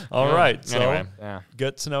job. All right. So Anyway.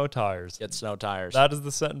 get snow tires. Get snow tires. That is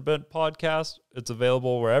the Set and Bent podcast. It's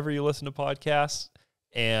available wherever you listen to podcasts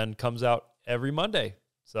and comes out every Monday.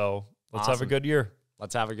 So let's have a good year.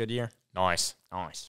 Let's have a good year. Nice. Nice.